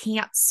 we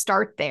can't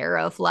start there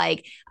of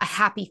like a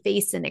happy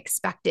face and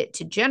expect it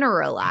to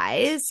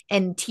generalize.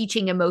 And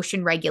teaching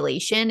emotion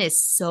regulation is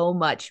so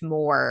much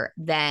more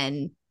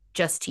than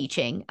just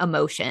teaching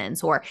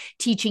emotions or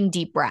teaching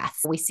deep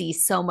breaths. We see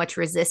so much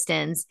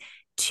resistance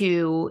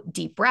to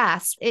deep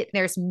breaths.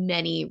 There's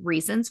many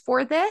reasons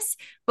for this,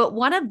 but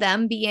one of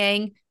them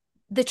being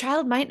the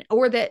child might,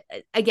 or that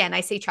again,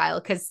 I say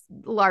child because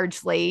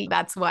largely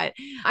that's what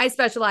I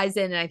specialize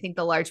in. And I think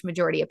the large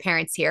majority of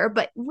parents here,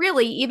 but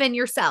really, even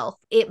yourself,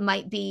 it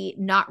might be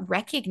not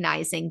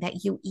recognizing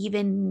that you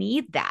even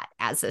need that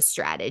as a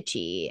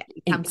strategy.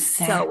 It becomes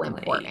so Exactly.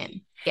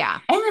 important. Yeah.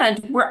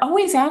 And we're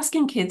always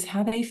asking kids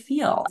how they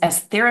feel.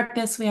 As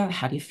therapists, we have,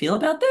 how do you feel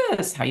about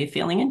this? How are you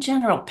feeling in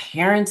general?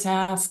 Parents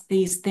ask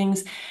these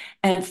things.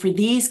 And for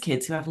these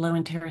kids who have low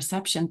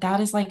interoception, that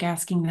is like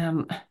asking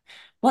them,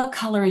 what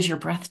color is your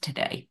breath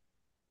today?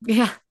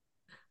 Yeah.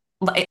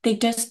 Like, they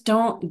just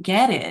don't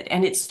get it.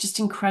 And it's just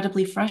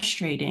incredibly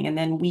frustrating. And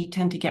then we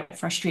tend to get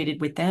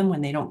frustrated with them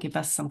when they don't give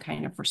us some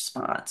kind of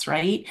response,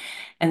 right?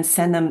 And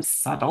send them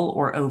subtle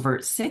or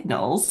overt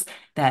signals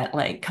that,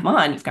 like, come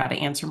on, you've got to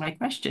answer my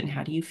question.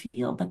 How do you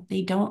feel? But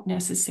they don't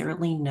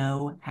necessarily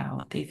know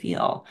how they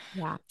feel.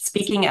 Yeah.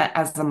 Speaking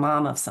as a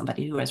mom of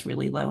somebody who has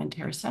really low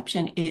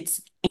interoception,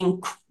 it's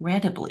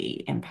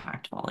incredibly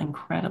impactful,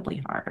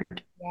 incredibly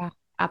hard. Yeah,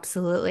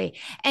 absolutely.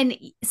 And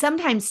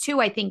sometimes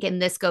too, I think,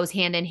 and this goes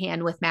hand in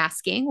hand with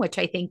masking, which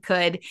I think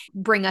could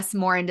bring us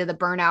more into the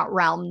burnout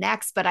realm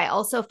next. But I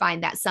also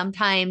find that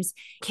sometimes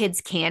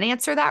kids can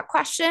answer that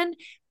question,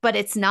 but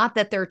it's not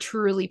that they're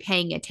truly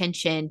paying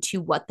attention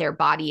to what their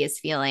body is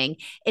feeling.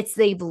 It's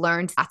they've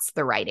learned that's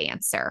the right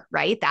answer,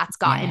 right? That's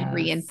gotten Yes.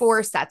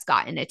 reinforced, that's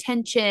gotten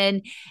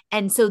attention.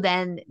 And so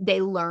then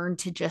they learn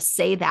to just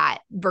say that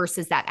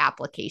versus that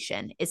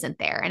application isn't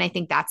there. And I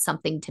think that's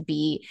something to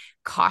be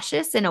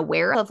cautious and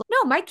aware of.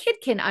 No, my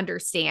kid can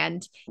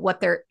understand what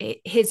their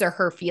his or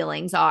her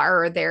feelings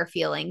are or their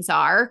feelings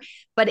are,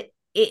 but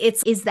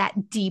it's is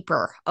that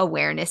deeper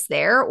awareness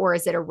there, or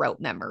is it a rote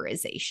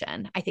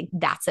memorization? I think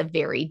that's a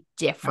very Right.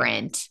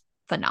 different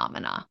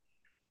phenomena.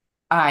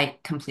 I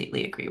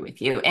completely agree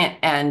with you.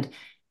 And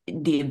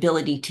the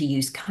ability to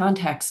use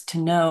context to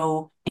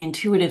know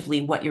intuitively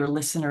what your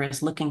listener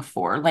is looking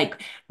for.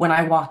 Like when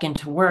I walk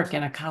into work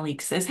and a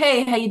colleague says,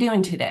 "Hey, how you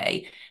doing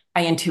today?"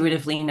 I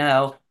intuitively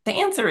know the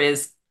answer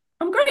is,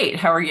 "I'm great.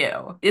 How are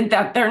you?"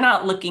 That they're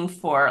not looking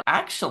for,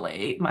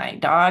 actually, my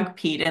dog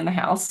peed in the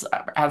house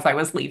as I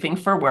was leaving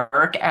for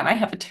work and I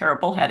have a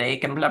terrible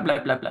headache and blah, blah,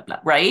 blah, blah, blah,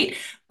 right?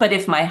 But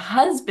if my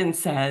husband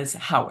says,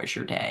 "How was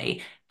your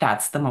day?"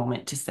 That's the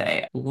moment to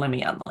say, let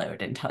me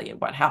unload and tell you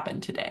what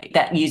happened today.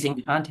 That using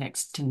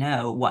context to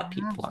know what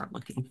Yeah. people are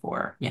looking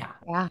for. Yeah.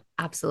 Yeah,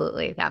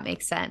 absolutely. That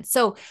makes sense.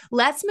 So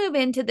let's move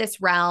into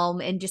this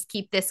realm and just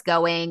keep this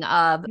going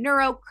of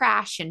neuro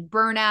crash and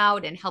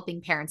burnout and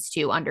helping parents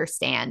to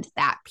understand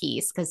that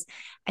piece because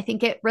I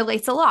think it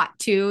relates a lot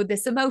to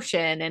this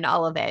emotion and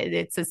all of it.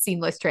 It's a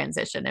seamless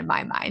transition in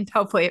my mind.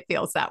 Hopefully, it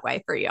feels that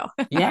way for you.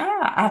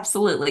 Yeah,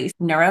 absolutely.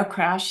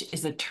 Neurocrash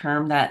is a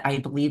term that I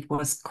believe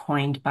was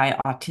coined by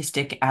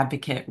autistic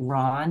advocate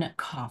Ron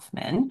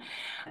Kaufman.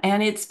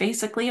 And it's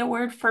basically a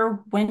word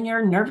for when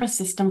your nervous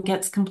system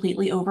gets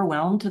completely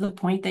overwhelmed to the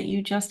point that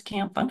you just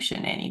can't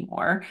function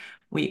anymore.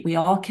 We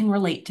all can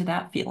relate to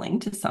that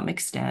feeling to some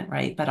extent,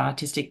 right? But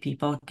autistic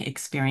people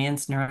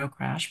experience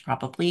neurocrash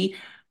probably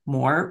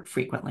more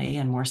frequently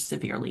and more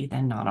severely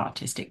than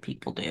non-autistic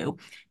people do.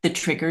 The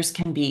triggers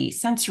can be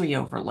sensory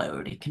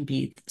overload, it can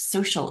be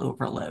social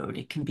overload,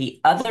 it can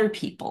be other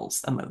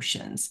people's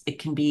emotions, it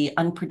can be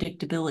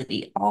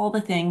unpredictability, all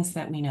the things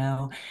that we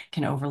know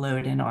can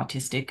overload an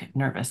autistic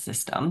nervous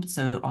system.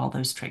 So, all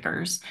those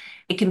triggers.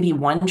 It can be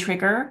one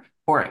trigger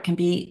or it can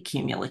be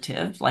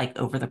cumulative, like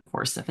over the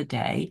course of a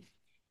day.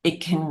 It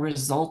can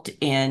result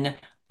in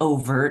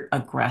overt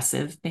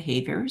aggressive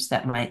behaviors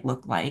that might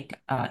look like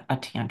a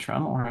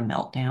tantrum or a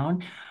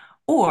meltdown,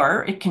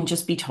 or it can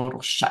just be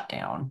total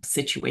shutdown,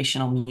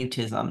 situational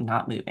mutism,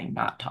 not moving,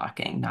 not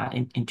talking, not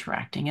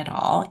interacting at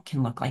all. It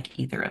can look like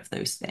either of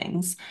those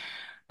things.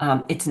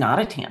 It's not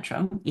a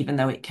tantrum, even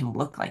though it can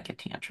look like a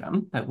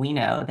tantrum, but we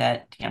know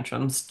that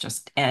tantrums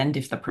just end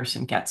if the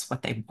person gets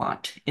what they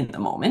want in the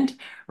moment,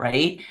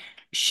 right?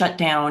 Shut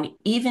down,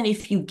 even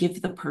if you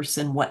give the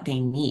person what they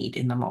need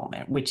in the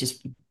moment, which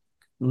is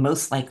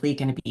most likely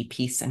going to be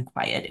peace and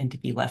quiet and to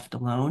be left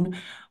alone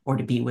or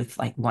to be with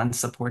like one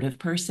supportive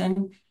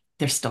person,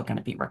 there's still going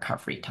to be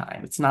recovery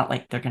time. It's not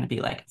like they're going to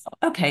be like,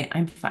 okay,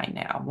 I'm fine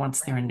now.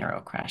 Once they're in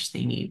neurocrash,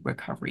 they need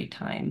recovery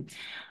time.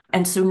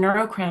 And so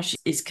neurocrash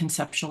is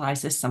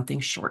conceptualized as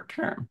something short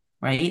term,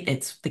 right?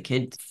 It's the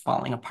kid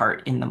falling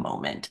apart in the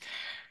moment,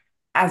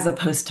 as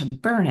opposed to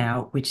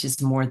burnout, which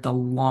is more the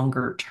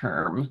longer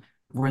term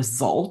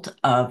result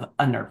of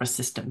a nervous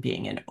system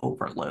being in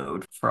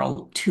overload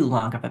for too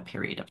long of a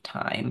period of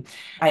time.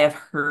 I have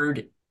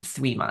heard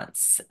 3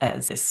 months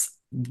as this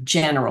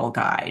general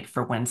guide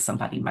for when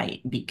somebody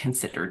might be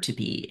considered to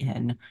be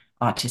in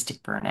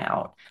autistic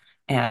burnout.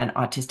 And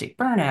autistic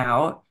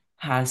burnout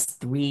has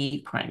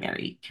three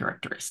primary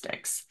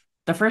characteristics.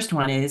 The first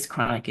one is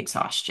chronic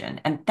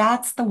exhaustion, and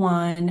that's the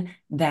one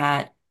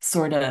that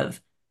sort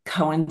of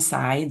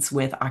coincides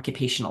with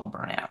occupational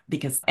burnout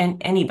because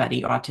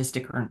anybody,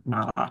 autistic or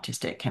not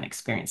autistic, can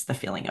experience the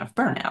feeling of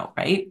burnout,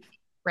 right?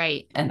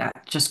 Right. And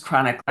that just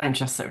chronic, I'm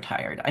just so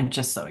tired. I'm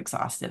just so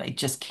exhausted. I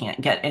just can't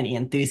get any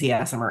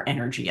enthusiasm or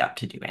energy up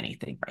to do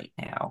anything right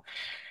now.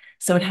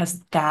 So it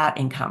has that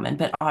in common.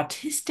 But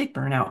autistic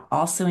burnout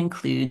also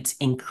includes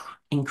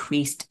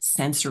increased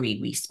sensory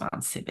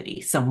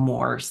responsivity, so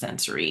more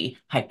sensory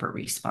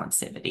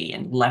hyperresponsivity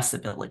and less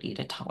ability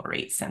to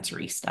tolerate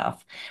sensory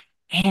stuff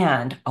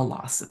and a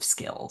loss of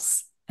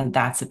skills. And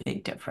that's a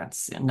big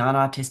difference.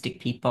 Non-autistic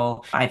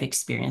people, I've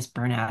experienced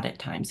burnout at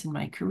times in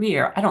my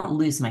career. I don't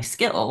lose my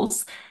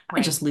skills. I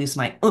Right. just lose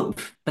my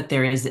oomph, but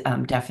there is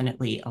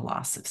definitely a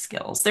loss of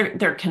skills.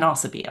 There can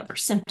also be other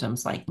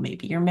symptoms, like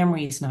maybe your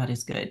memory is not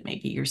as good,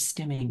 maybe you're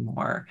stimming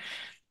more.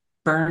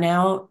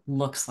 burnout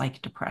looks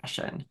like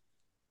depression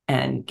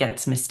and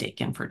gets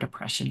mistaken for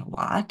depression a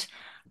lot,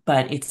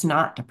 but it's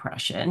not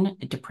depression.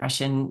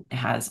 Depression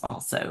has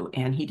also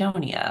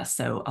anhedonia,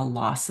 so a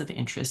loss of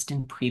interest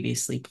in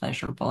previously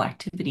pleasurable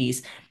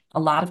activities. A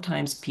lot of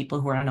times,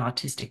 people who are on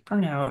autistic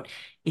burnout,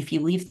 if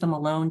you leave them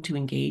alone to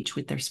engage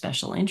with their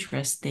special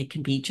interests, they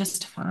can be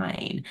just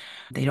fine.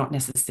 They don't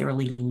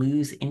necessarily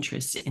lose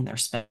interest in their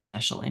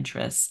special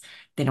interests.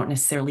 They don't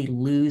necessarily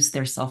lose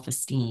their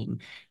self-esteem.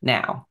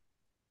 Now,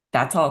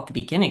 that's all at the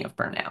beginning of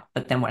burnout.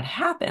 But then what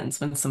happens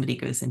when somebody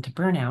goes into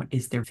burnout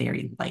is they're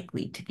very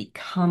likely to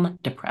become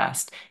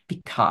depressed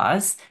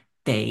because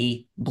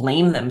they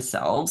blame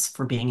themselves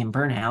for being in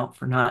burnout,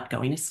 for not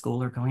going to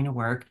school or going to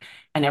work.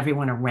 And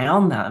everyone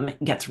around them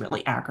gets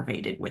really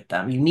aggravated with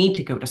them. You need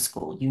to go to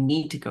school. You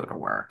need to go to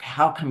work.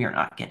 How come you're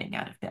not getting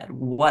out of bed?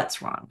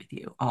 What's wrong with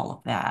you? All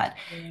of that.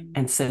 Mm.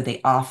 And so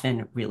they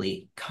often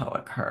really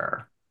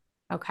co-occur.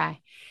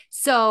 Okay.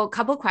 So, a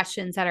couple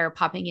questions that are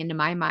popping into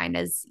my mind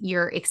as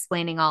you're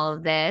explaining all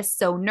of this.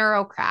 So,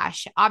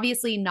 neurocrash,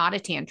 obviously not a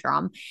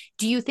tantrum.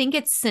 Do you think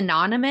it's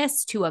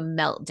synonymous to a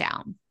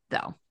meltdown,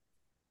 though?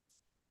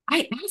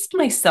 I asked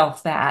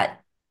myself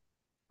that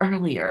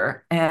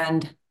earlier,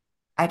 and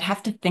I'd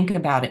have to think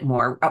about it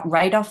more.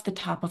 Right off the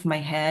top of my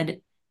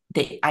head,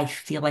 I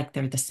feel like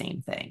they're the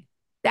same thing.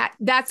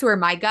 That's where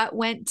my gut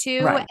went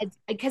to, Right.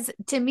 because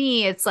to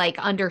me it's like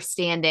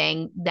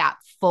understanding that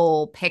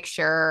full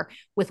picture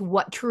with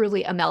what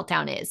truly a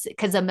meltdown is,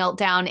 because a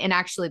meltdown, and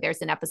actually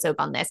there's an episode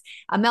on this,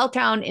 a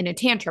meltdown and a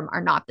tantrum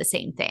are not the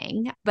same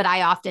thing, but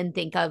I often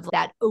think of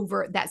that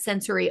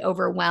sensory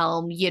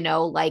overwhelm,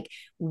 like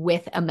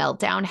with a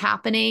meltdown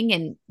happening,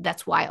 and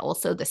that's why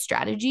also the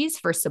strategies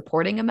for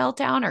supporting a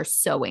meltdown are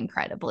so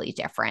incredibly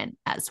different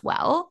as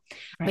well.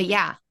 But Right.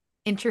 yeah,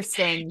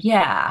 interesting.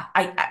 Yeah,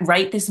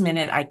 right this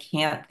minute, I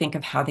can't think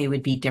of how they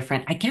would be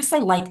different. I guess I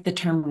like the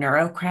term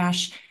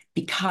neurocrash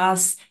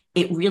because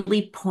it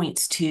really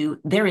points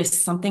to there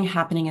is something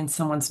happening in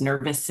someone's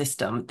nervous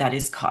system that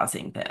is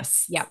causing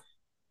this, Yep.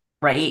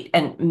 right?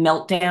 And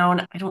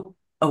meltdown, I don't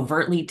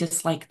overtly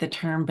dislike the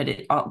term,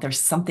 but there's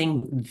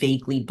something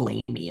vaguely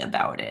blamey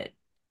about it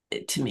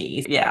to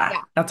me. Yeah,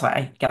 Yeah. that's why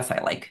I guess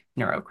I like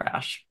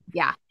neurocrash.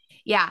 Yeah.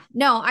 Yeah.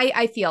 No,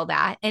 I feel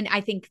that. And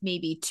I think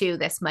maybe too,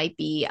 this might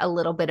be a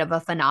little bit of a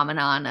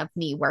phenomenon of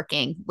me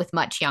working with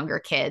much younger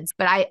kids.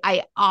 But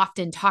I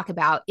often talk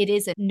about it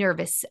is a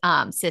nervous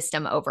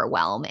system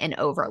overwhelm and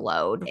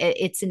overload.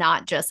 It's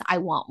not just I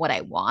want what I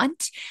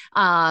want,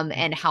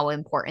 and how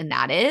important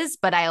that is.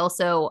 But I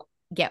also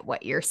get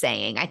what you're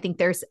saying. I think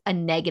there's a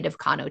negative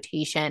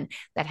connotation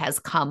that has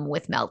come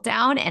with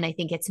meltdown. And I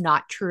think it's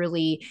not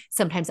truly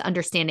sometimes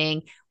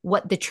understanding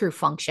what the true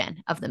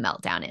function of the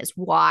meltdown is,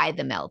 why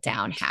the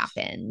meltdown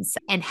happens,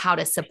 and how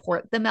to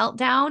support the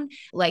meltdown.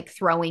 Like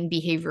throwing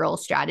behavioral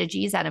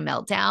strategies at a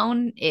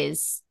meltdown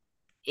is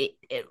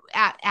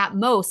at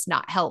most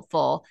not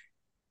helpful.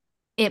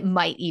 It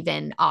might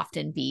even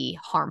often be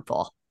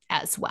harmful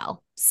as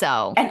well.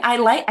 So, And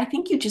I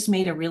think you just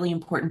made a really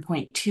important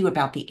point too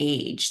about the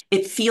age.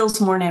 It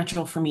feels more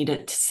natural for me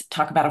to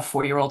talk about a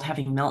 4-year-old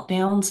having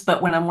meltdowns,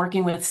 but when I'm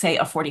working with, say,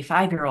 a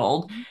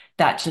 45-year-old,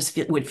 that just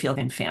would feel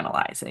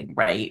infantilizing,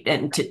 right?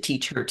 And to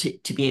teach her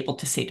to be able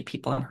to say to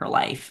people in her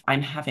life,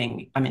 I'm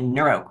in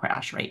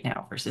neurocrash right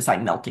now versus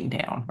I'm melting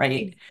down,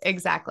 right?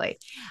 exactly.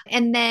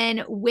 And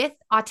then with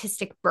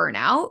autistic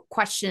burnout,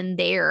 question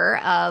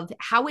there of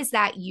how is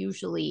that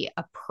usually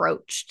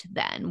approached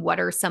then?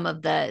 What are some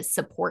of the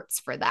supports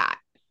for that?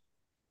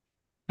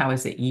 How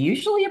is it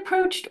usually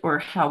approached, or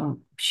how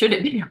should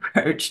it be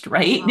approached,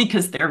 right? Wow.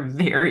 Because they're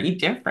very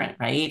different,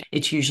 right?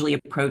 It's usually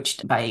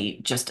approached by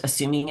just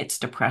assuming it's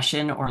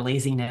depression or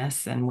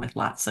laziness and with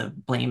lots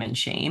of blame and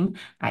shame,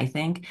 I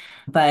think.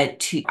 But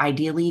to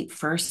ideally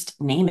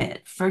first name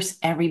it. First,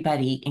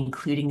 everybody,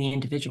 including the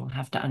individual,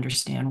 have to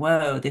understand,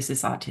 whoa, this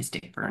is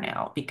autistic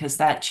burnout, because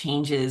that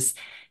changes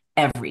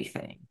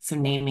everything. So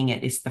naming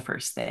it is the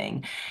first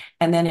thing.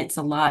 And then it's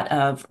a lot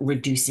of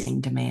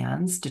reducing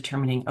demands,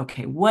 determining,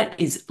 okay, what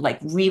is like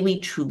really,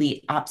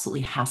 truly,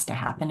 absolutely has to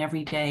happen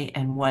every day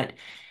and what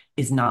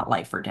is not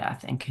life or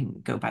death and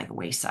can go by the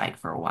wayside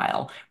for a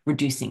while.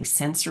 Reducing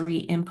sensory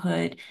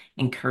input,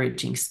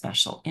 encouraging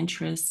special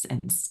interests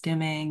and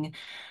stimming.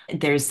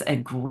 There's a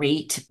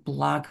great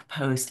blog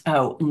post,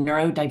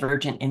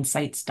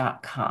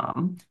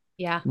 neurodivergentinsights.com,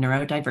 Yeah.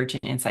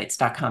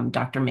 neurodivergentinsights.com,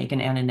 Dr. Megan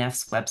Anna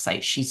Neff's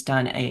website. She's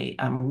done a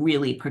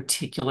really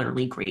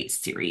particularly great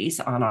series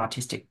on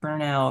autistic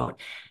burnout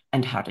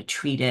and how to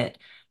treat it.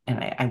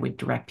 And I would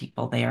direct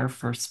people there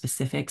for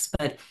specifics,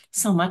 but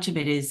so much of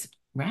it is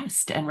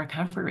rest and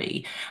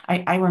recovery.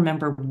 I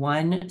remember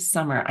one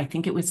summer, I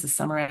think it was the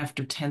summer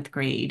after 10th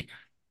grade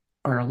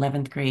or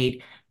 11th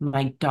grade,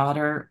 my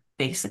daughter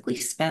basically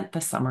spent the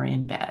summer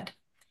in bed.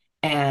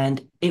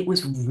 And it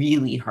was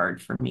really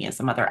hard for me as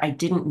a mother. I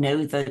didn't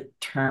know the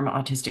term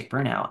autistic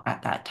burnout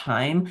at that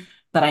time,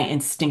 but I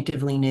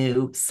instinctively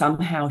knew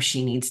somehow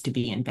she needs to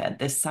be in bed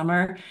this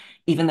summer,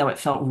 even though it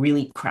felt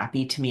really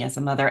crappy to me as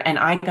a mother. And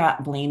I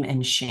got blame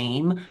and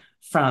shame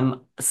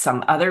from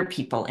some other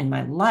people in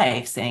my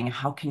life saying,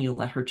 how can you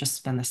let her just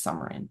spend the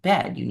summer in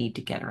bed? You need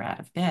to get her out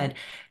of bed.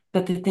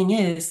 But the thing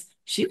is,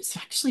 she was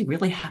actually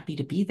really happy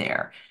to be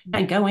there.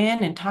 I go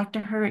in and talk to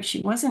her.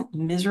 She wasn't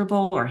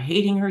miserable or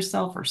hating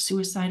herself or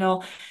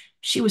suicidal.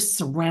 She was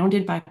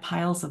surrounded by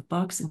piles of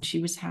books and she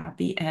was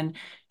happy. And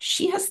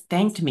she has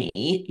thanked me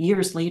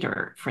years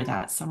later for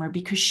that summer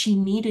because she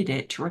needed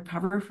it to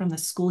recover from the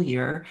school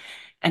year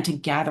and to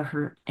gather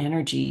her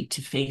energy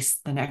to face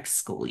the next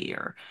school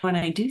year. And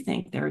I do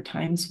think there are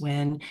times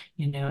when,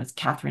 as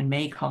Catherine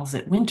May calls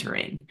it,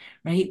 wintering,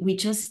 right? We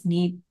just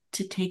need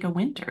to take a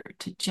winter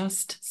to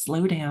just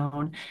slow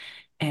down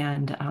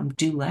and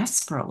do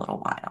less for a little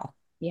while.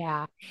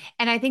 Yeah.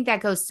 And I think that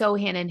goes so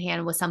hand in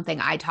hand with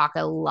something I talk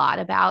a lot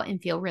about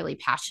and feel really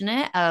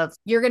passionate of.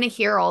 You're going to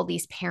hear all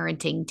these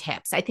parenting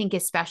tips. I think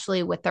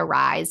especially with the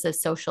rise of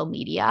social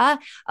media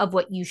of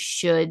what you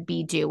should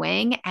be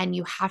doing, and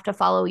you have to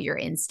follow your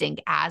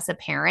instinct as a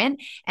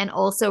parent and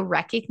also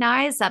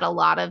recognize that a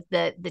lot of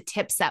the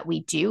tips that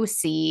we do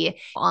see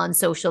on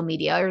social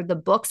media or the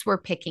books we're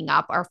picking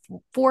up are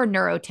for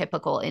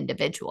neurotypical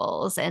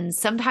individuals. And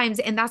sometimes,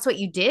 and that's what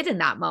you did in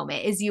that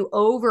moment, is you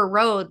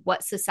overrode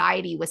what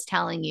society was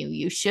telling you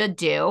you should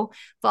do,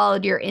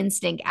 followed your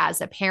instinct as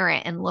a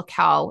parent, and look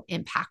how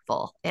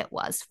impactful it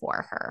was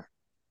for her.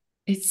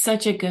 It's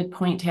such a good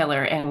point,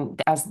 Taylor. And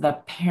as the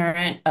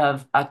parent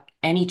of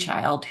any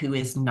child who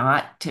is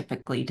not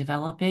typically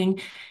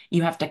developing,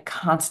 you have to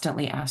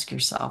constantly ask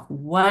yourself,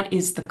 what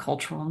is the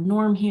cultural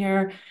norm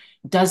here?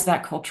 Does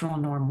that cultural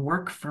norm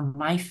work for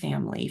my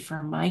family,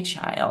 for my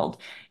child?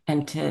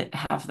 And to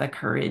have the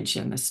courage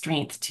and the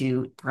strength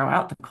to throw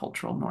out the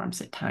cultural norms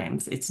at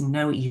times. It's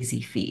no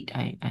easy feat.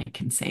 I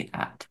can say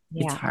that.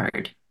 It's Yeah,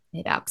 hard.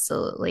 it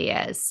absolutely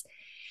is.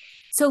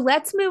 So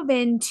let's move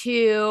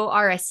into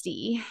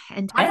RSD.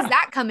 And how does Yeah.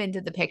 that come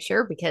into the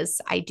picture?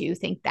 Because I do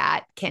think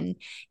that can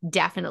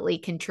definitely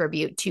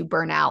contribute to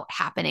burnout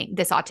happening,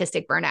 this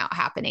autistic burnout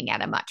happening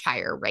at a much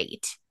higher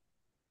rate.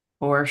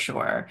 For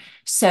sure.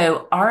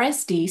 So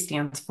RSD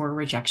stands for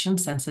rejection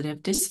sensitive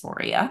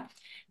dysphoria.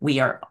 We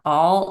are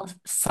all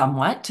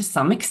somewhat, to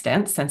some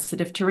extent,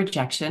 sensitive to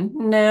rejection.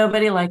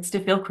 Nobody likes to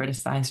feel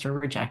criticized or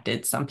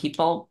rejected. Some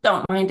people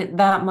don't mind it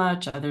that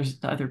much.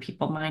 Other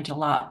people mind a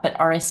lot. But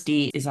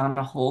RSD is on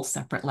a whole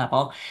separate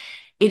level.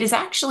 It is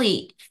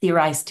actually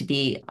theorized to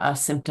be a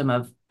symptom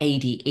of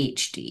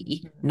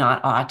ADHD,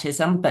 not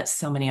autism, but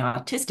so many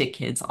autistic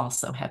kids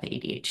also have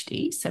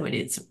ADHD. So it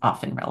is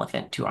often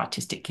relevant to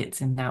autistic kids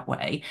in that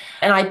way.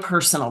 And I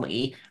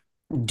personally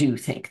do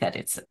think that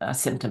it's a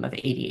symptom of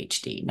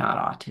ADHD,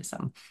 not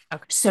autism.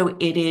 Okay. So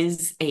it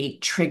is a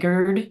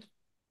triggered,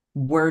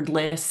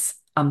 wordless,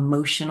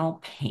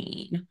 emotional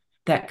pain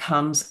that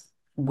comes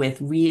with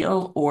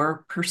real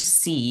or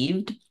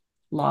perceived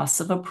loss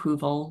of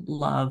approval,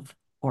 love,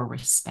 or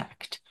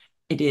respect.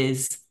 It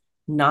is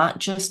not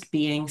just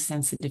being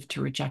sensitive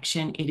to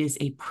rejection, it is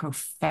a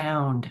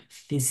profound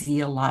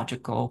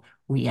physiological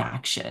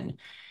reaction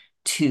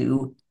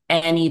to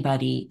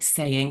anybody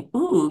saying,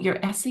 ooh, your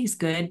essay's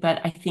good,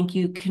 but I think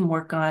you can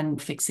work on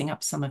fixing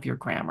up some of your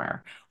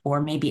grammar, or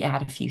maybe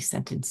add a few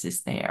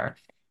sentences there.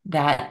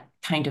 That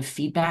kind of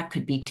feedback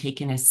could be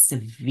taken as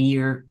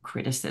severe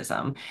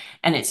criticism.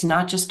 And it's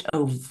not just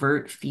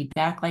overt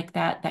feedback like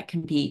that that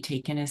can be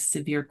taken as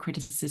severe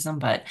criticism,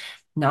 but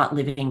not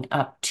living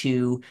up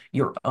to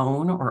your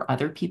own or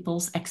other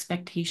people's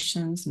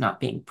expectations, not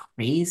being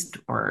praised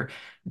or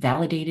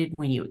validated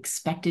when you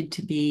expected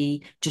to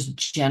be, just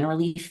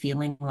generally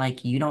feeling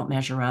like you don't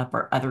measure up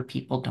or other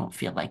people don't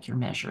feel like you're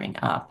measuring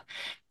up.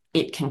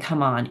 It can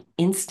come on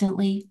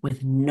instantly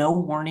with no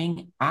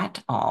warning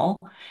at all,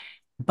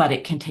 but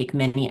it can take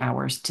many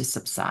hours to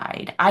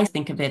subside. I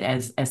think of it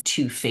as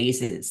two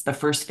phases. The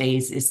first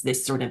phase is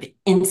this sort of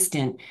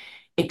instant,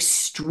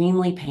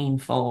 extremely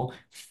painful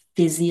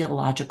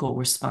physiological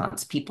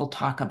response. People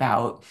talk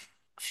about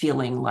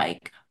feeling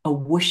like a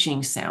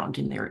whooshing sound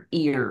in their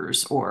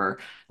ears, or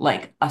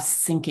like a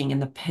sinking in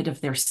the pit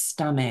of their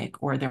stomach,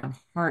 or their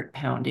heart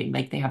pounding,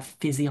 like they have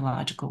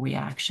physiological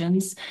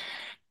reactions.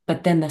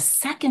 But then the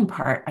second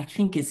part, I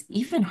think, is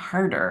even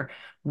harder,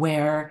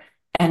 where,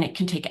 and it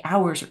can take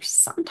hours or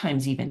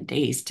sometimes even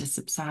days to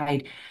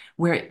subside,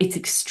 where it's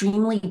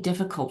extremely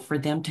difficult for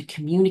them to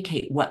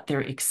communicate what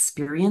they're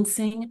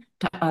experiencing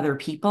to other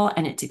people.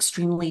 And it's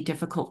extremely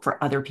difficult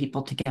for other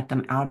people to get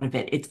them out of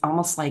it. It's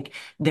almost like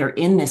they're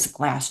in this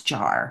glass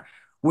jar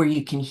where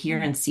you can hear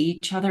and see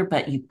each other,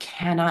 but you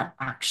cannot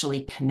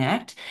actually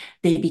connect.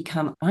 They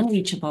become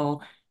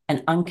unreachable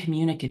and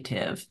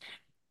uncommunicative.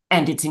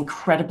 And it's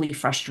incredibly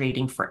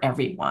frustrating for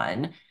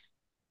everyone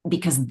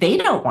because they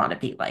don't want to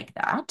be like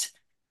that.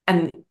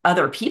 And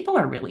other people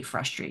are really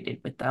frustrated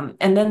with them.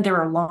 And then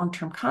there are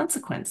long-term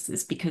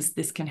consequences because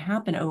this can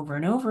happen over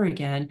and over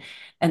again.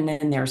 And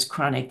then there's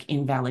chronic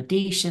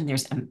invalidation,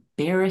 there's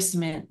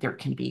embarrassment, there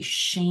can be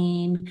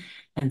shame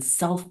and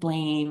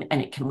self-blame,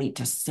 and it can lead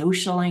to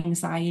social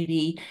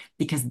anxiety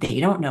because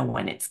they don't know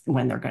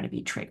when they're going to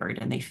be triggered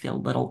and they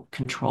feel little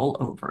control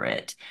over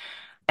it.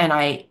 And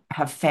I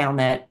have found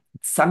that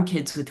some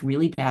kids with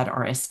really bad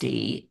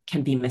RSD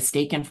can be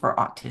mistaken for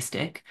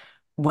autistic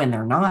when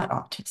they're not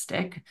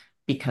autistic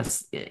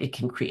because it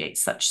can create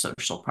such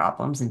social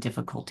problems and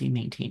difficulty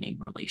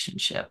maintaining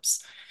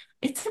relationships.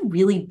 It's a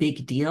really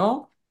big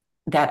deal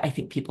that I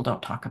think people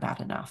don't talk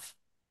about enough.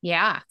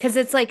 Yeah, because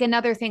it's like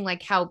another thing,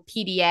 like how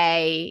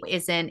PDA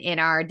isn't in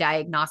our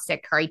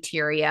diagnostic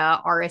criteria,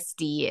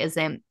 RSD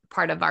isn't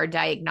part of our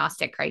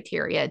diagnostic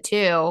criteria,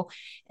 too.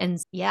 And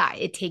yeah,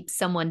 it takes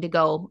someone to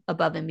go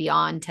above and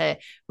beyond to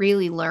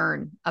really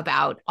learn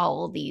about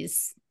all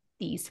these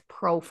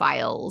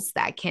profiles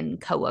that can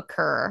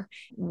co-occur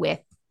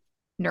with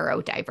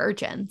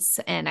neurodivergence.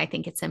 And I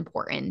think it's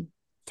important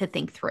to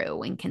think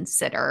through and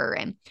consider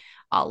and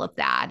all of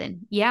that.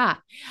 And yeah,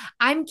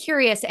 I'm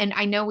curious, and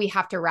I know we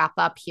have to wrap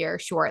up here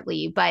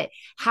shortly, but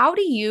how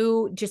do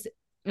you just,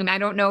 and I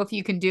don't know if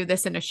you can do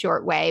this in a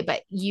short way,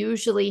 but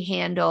usually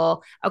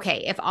handle,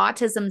 okay, if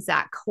autism's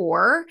that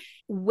core,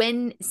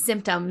 when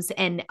symptoms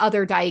and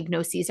other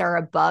diagnoses are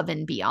above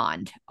and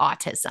beyond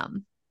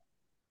autism?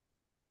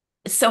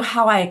 So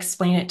how I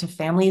explain it to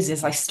families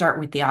is I start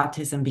with the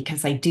autism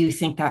because I do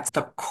think that's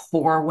the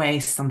core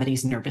way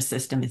somebody's nervous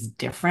system is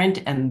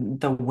different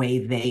and the way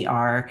they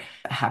are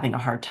having a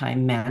hard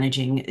time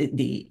managing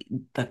the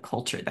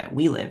culture that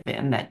we live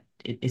in that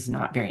it is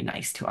not very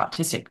nice to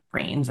autistic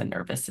brains and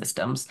nervous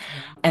systems.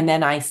 And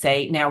then I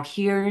say, now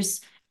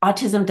here's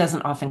autism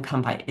doesn't often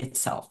come by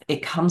itself.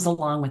 It comes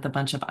along with a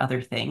bunch of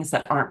other things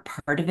that aren't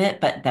part of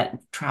it, but that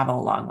travel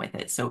along with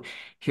it. So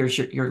here's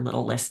your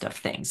little list of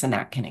things. And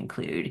that can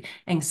include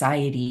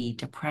anxiety,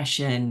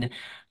 depression,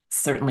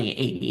 certainly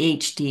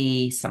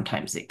ADHD.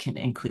 Sometimes it can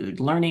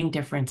include learning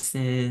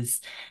differences,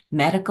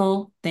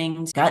 medical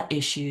things, gut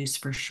issues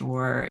for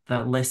sure.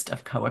 The list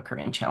of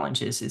co-occurring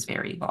challenges is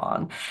very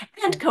long,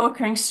 and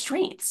co-occurring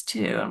strengths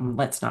too.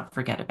 Let's not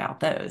forget about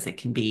those. It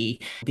can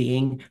be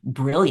being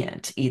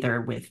brilliant,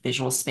 either with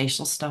visual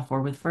spatial stuff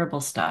or with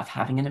verbal stuff,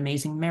 having an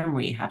amazing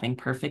memory, having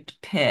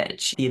perfect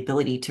pitch, the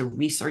ability to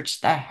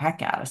research the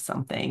heck out of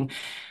something,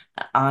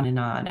 on and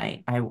on.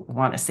 I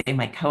want to say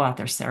my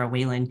co-author, Sarah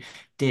Whalen,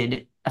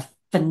 did a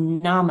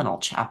phenomenal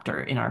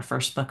chapter in our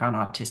first book on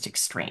autistic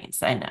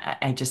strains. And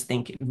I just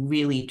think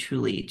really,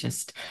 truly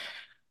just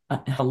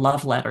a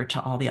love letter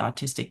to all the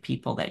autistic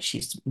people that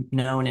she's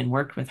known and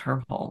worked with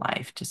her whole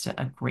life. Just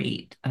a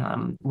great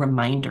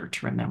reminder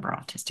to remember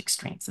autistic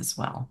strains as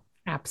well.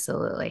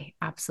 Absolutely.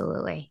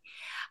 Absolutely.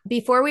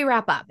 Before we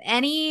wrap up,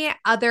 any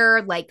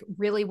other like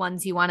really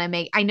ones you want to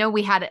make? I know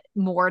we had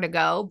more to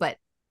go, but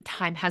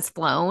time has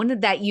flown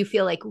that you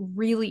feel like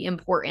really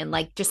important,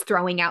 like just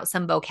throwing out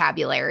some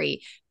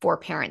vocabulary for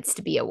parents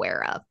to be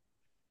aware of.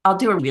 I'll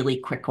do a really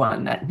quick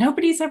one that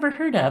nobody's ever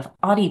heard of,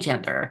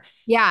 audi-gender.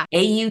 Yeah.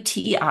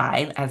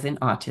 AUTI, as in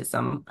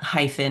autism,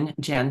 hyphen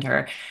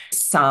gender.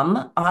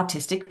 Some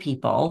autistic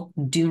people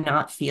do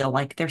not feel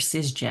like they're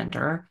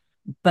cisgender,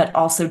 but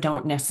also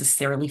don't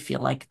necessarily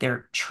feel like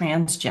they're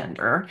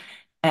transgender.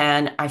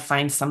 And I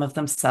find some of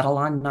them settle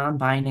on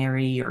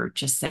non-binary or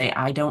just say,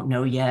 I don't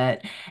know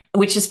yet,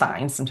 which is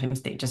fine.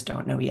 Sometimes they just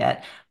don't know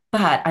yet.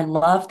 But I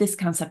love this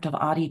concept of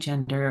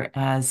audi-gender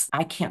as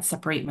I can't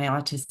separate my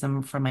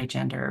autism from my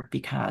gender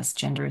because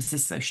gender is a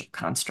social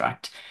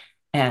construct.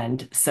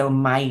 And so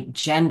my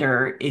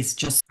gender is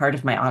just part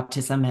of my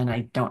autism, and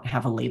I don't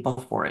have a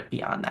label for it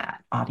beyond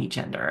that,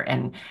 audi-gender.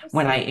 And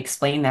when I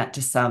explain that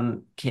to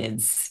some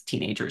kids,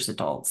 teenagers,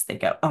 adults, they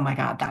go, oh my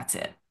God, that's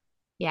it.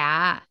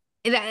 Yeah.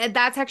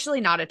 That's actually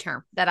not a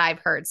term that I've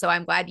heard. So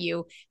I'm glad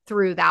you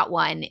threw that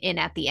one in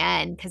at the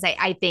end because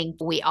I think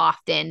we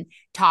often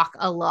talk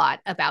a lot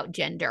about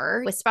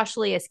gender,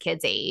 especially as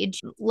kids age.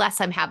 Less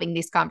I'm having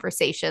these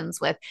conversations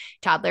with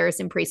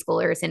toddlers and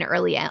preschoolers in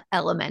early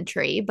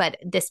elementary, but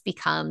this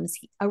becomes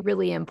a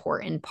really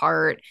important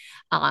part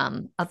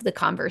of the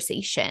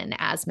conversation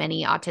as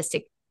many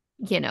autistic,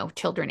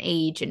 children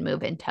age and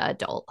move into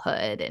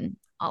adulthood and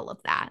all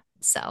of that.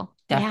 So,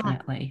 yeah.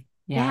 Definitely.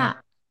 Yeah. Yeah.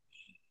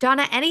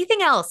 Donna,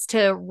 anything else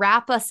to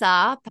wrap us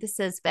up? This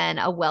has been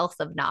a wealth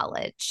of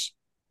knowledge.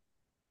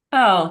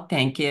 Oh,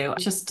 thank you.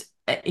 Just,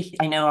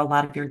 I know a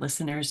lot of your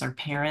listeners are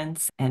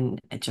parents, and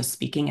just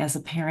speaking as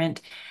a parent,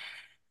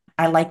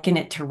 I liken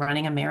it to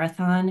running a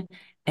marathon.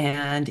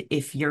 And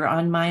if you're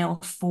on mile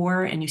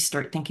 4 and you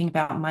start thinking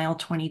about mile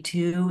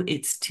 22,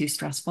 it's too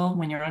stressful.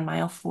 When you're on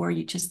mile 4,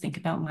 you just think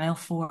about mile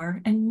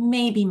 4 and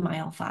maybe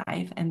mile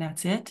 5, and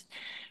that's it.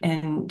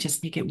 And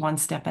just take it one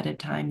step at a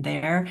time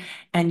there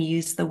and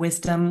use the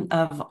wisdom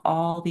of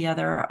all the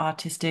other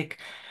autistic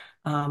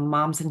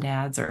moms and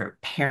dads or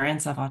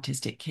parents of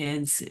autistic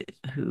kids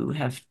who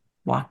have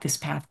walked this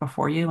path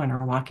before you and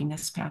are walking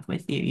this path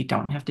with you. You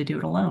don't have to do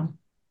it alone.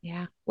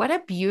 Yeah. What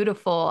a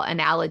beautiful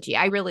analogy.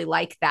 I really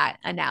like that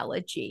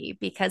analogy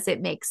because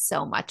it makes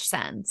so much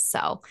sense.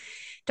 So,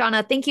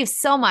 Donna, thank you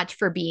so much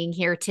for being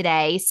here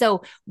today.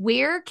 So,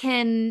 where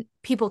can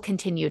people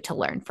continue to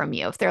learn from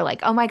you? If they're like,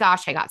 oh my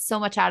gosh, I got so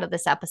much out of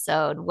this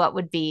episode, what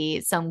would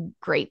be some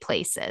great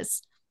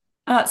places?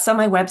 So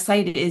my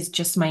website is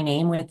just my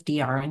name with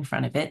DR in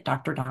front of it,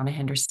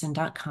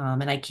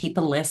 drdonnahenderson.com. And I keep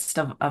a list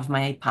of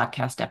my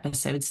podcast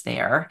episodes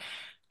there.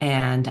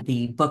 And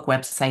the book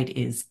website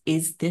is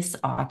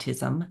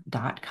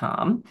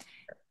isthisautism.com.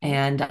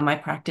 And my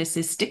practice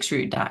is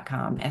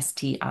stixrud.com,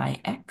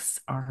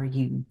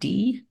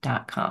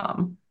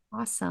 stixrud.com.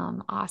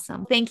 Awesome.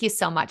 Awesome. Thank you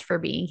so much for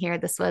being here.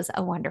 This was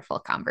a wonderful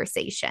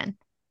conversation.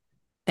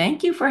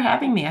 Thank you for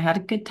having me. I had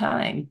a good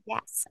time.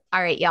 Yes.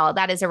 All right, y'all.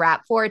 That is a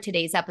wrap for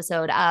today's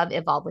episode of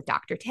Evolve with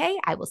Dr. Tay.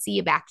 I will see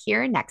you back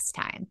here next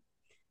time.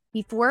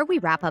 Before we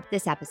wrap up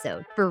this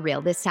episode, for real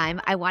this time,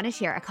 I want to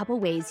share a couple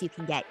ways you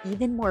can get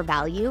even more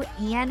value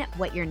and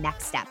what your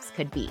next steps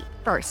could be.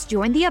 First,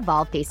 join the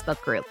Evolve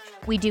Facebook group.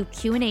 We do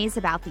Q&As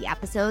about the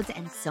episodes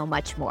and so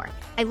much more.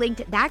 I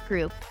linked that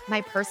group, my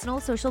personal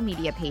social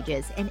media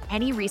pages, and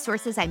any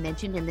resources I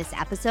mentioned in this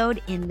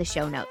episode in the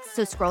show notes.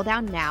 So scroll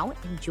down now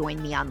and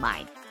join me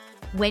online.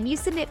 When you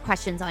submit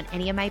questions on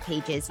any of my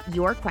pages,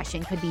 your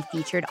question could be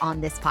featured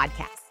on this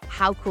podcast.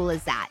 How cool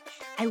is that?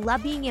 I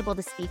love being able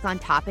to speak on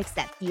topics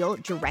that feel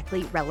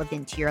directly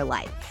relevant to your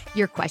life.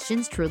 Your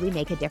questions truly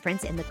make a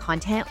difference in the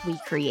content we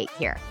create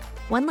here.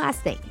 One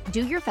last thing,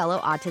 do your fellow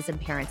autism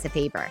parents a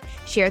favor.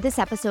 Share this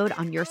episode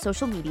on your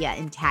social media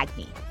and tag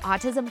me.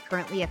 Autism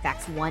currently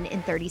affects 1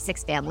 in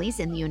 36 families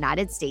in the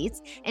United States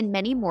and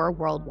many more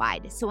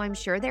worldwide. So I'm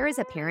sure there is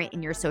a parent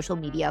in your social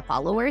media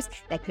followers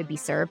that could be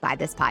served by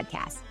this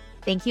podcast.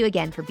 Thank you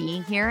again for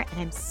being here, and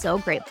I'm so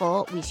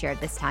grateful we shared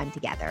this time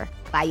together.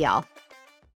 Bye, y'all.